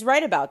Christine is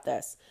right about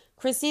this.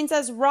 Christine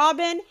says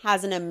Robin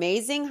has an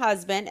amazing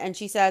husband, and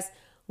she says,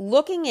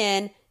 looking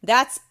in,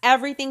 that's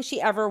everything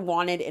she ever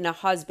wanted in a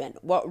husband,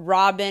 what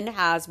Robin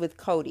has with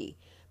Cody.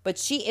 But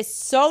she is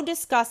so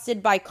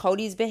disgusted by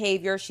Cody's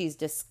behavior. She's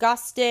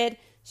disgusted.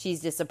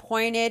 She's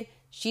disappointed.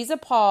 She's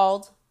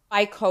appalled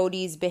by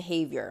Cody's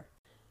behavior.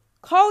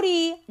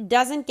 Cody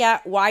doesn't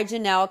get why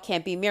Janelle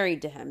can't be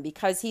married to him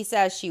because he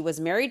says she was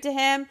married to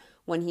him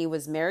when he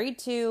was married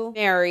to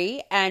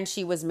Mary, and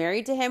she was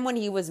married to him when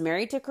he was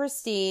married to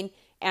Christine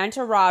and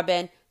to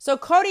Robin. So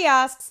Cody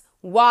asks,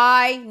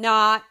 why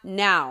not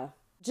now?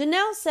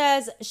 Janelle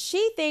says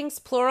she thinks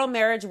plural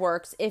marriage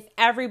works if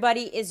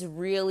everybody is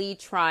really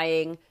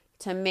trying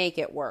to make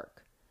it work.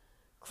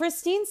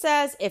 Christine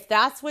says if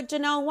that's what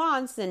Janelle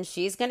wants, then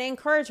she's going to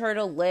encourage her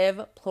to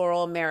live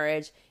plural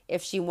marriage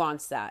if she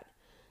wants that.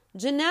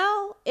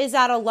 Janelle is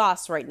at a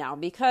loss right now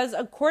because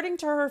according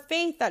to her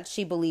faith that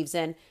she believes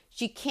in,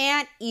 she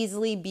can't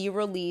easily be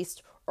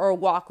released or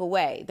walk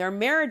away. Their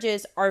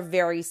marriages are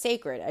very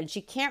sacred and she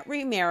can't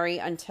remarry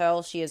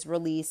until she is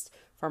released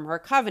from her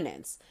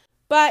covenants.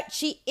 But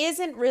she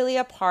isn't really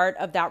a part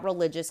of that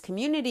religious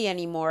community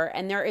anymore,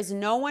 and there is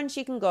no one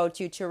she can go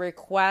to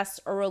request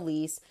a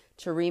release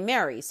to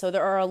remarry. So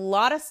there are a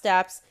lot of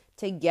steps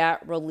to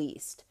get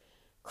released.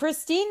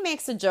 Christine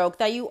makes a joke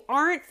that you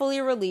aren't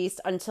fully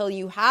released until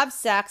you have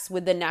sex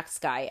with the next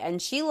guy,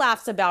 and she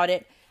laughs about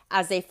it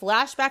as they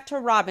flash back to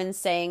Robin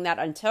saying that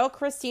until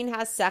Christine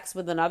has sex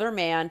with another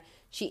man,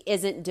 she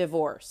isn't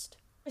divorced.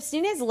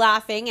 Christine is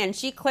laughing and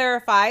she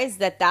clarifies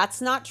that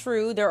that's not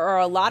true. There are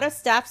a lot of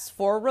steps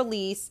for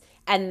release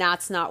and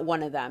that's not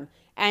one of them.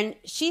 And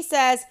she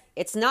says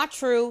it's not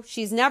true.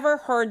 She's never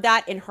heard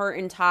that in her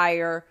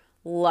entire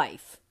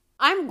life.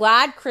 I'm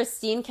glad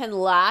Christine can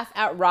laugh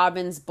at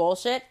Robin's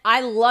bullshit.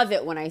 I love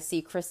it when I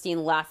see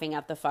Christine laughing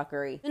at the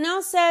fuckery.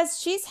 Janelle says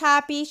she's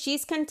happy,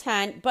 she's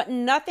content, but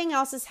nothing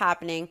else is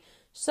happening.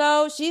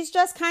 So she's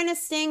just kind of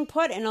staying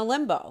put in a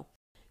limbo.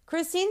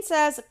 Christine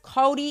says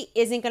Cody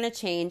isn't going to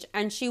change,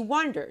 and she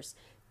wonders,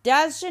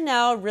 does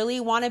Janelle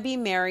really want to be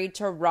married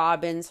to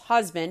Robin's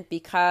husband?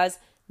 Because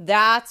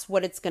that's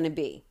what it's going to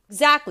be.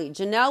 Exactly.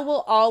 Janelle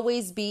will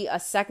always be a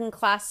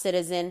second-class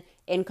citizen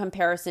in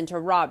comparison to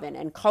Robin,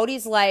 and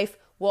Cody's life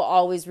will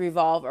always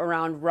revolve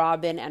around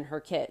Robin and her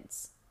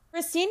kids.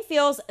 Christine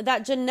feels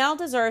that Janelle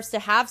deserves to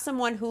have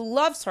someone who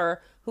loves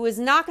her, who is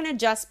not going to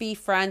just be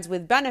friends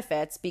with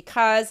benefits,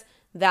 because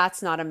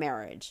that's not a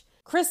marriage.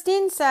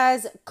 Christine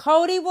says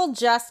Cody will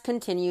just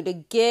continue to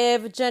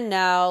give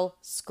Janelle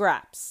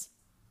scraps.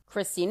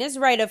 Christine is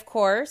right, of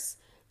course.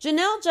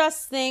 Janelle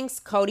just thinks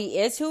Cody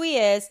is who he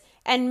is,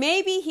 and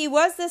maybe he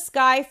was this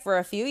guy for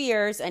a few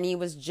years and he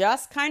was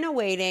just kind of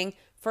waiting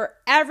for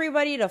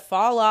everybody to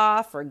fall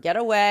off or get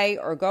away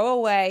or go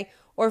away,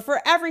 or for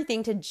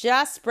everything to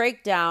just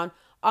break down,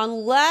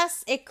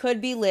 unless it could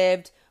be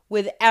lived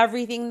with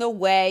everything the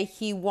way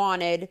he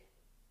wanted,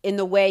 in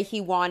the way he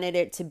wanted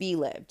it to be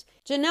lived.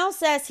 Janelle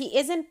says he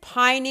isn't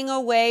pining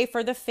away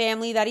for the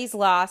family that he's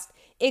lost,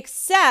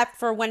 except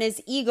for when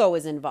his ego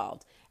is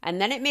involved. And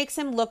then it makes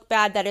him look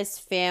bad that his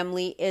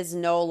family is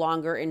no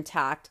longer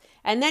intact.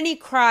 And then he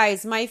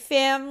cries, "My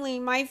family,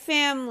 my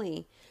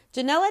family."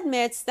 Janelle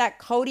admits that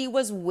Cody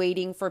was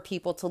waiting for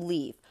people to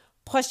leave,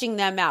 pushing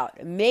them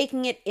out,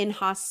 making it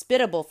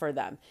inhospitable for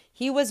them.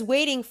 He was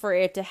waiting for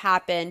it to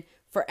happen,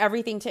 for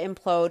everything to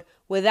implode,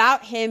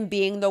 without him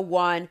being the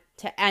one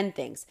to end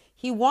things.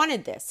 He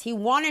wanted this. He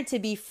wanted to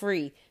be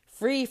free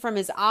from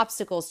his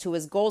obstacles to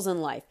his goals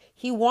in life.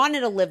 He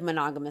wanted to live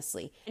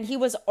monogamously, and he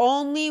was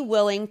only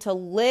willing to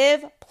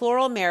live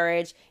plural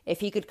marriage if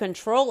he could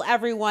control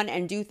everyone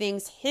and do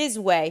things his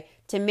way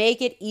to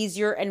make it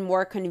easier and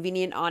more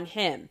convenient on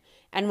him.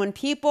 And when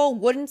people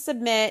wouldn't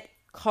submit,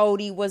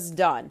 Cody was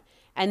done.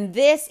 And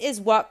this is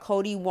what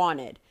Cody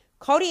wanted.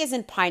 Cody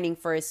isn't pining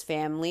for his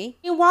family.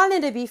 He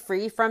wanted to be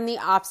free from the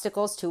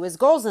obstacles to his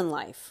goals in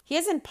life. He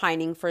isn't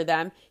pining for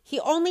them. He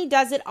only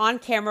does it on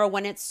camera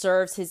when it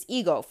serves his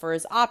ego for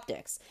his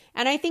optics.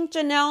 And I think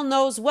Janelle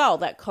knows well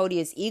that Cody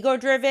is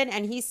ego-driven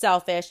and he's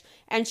selfish,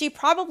 and she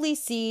probably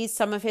sees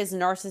some of his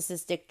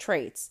narcissistic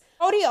traits.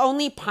 Cody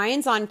only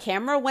pines on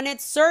camera when it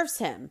serves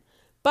him.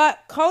 But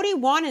Cody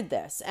wanted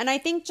this, and I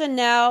think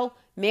Janelle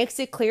makes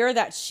it clear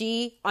that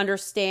she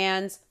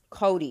understands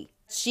Cody.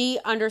 She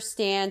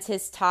understands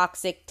his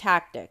toxic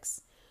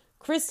tactics.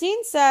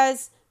 Christine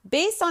says,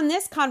 based on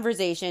this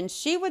conversation,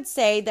 she would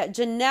say that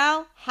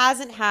Janelle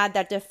hasn't had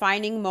that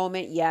defining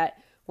moment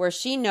yet where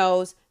she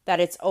knows that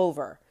it's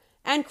over.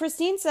 And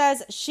Christine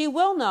says she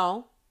will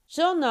know.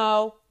 She'll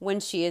know when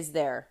she is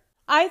there.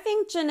 I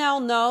think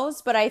Janelle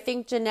knows, but I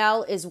think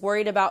Janelle is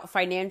worried about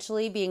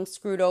financially being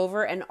screwed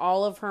over, and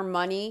all of her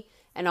money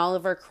and all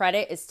of her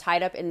credit is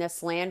tied up in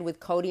this land with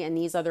Cody and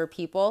these other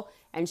people,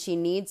 and she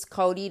needs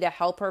Cody to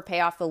help her pay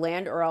off the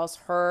land, or else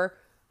her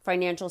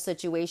financial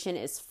situation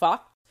is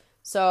fucked.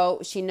 So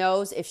she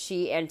knows if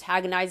she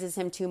antagonizes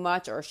him too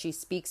much, or she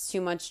speaks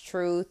too much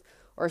truth,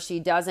 or she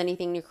does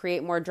anything to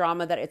create more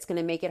drama, that it's going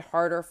to make it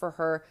harder for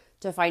her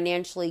to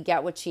financially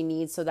get what she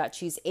needs so that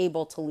she's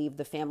able to leave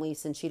the family,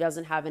 since she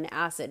doesn't have an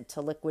asset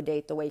to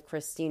liquidate the way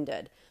Christine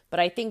did. But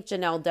I think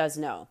Janelle does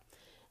know.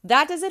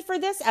 That does it for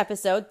this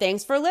episode.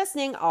 Thanks for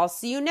listening. I'll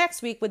see you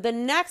next week with the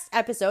next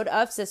episode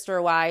of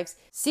Sister Wives,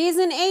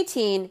 Season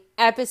 18,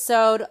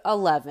 Episode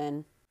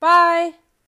 11. Bye.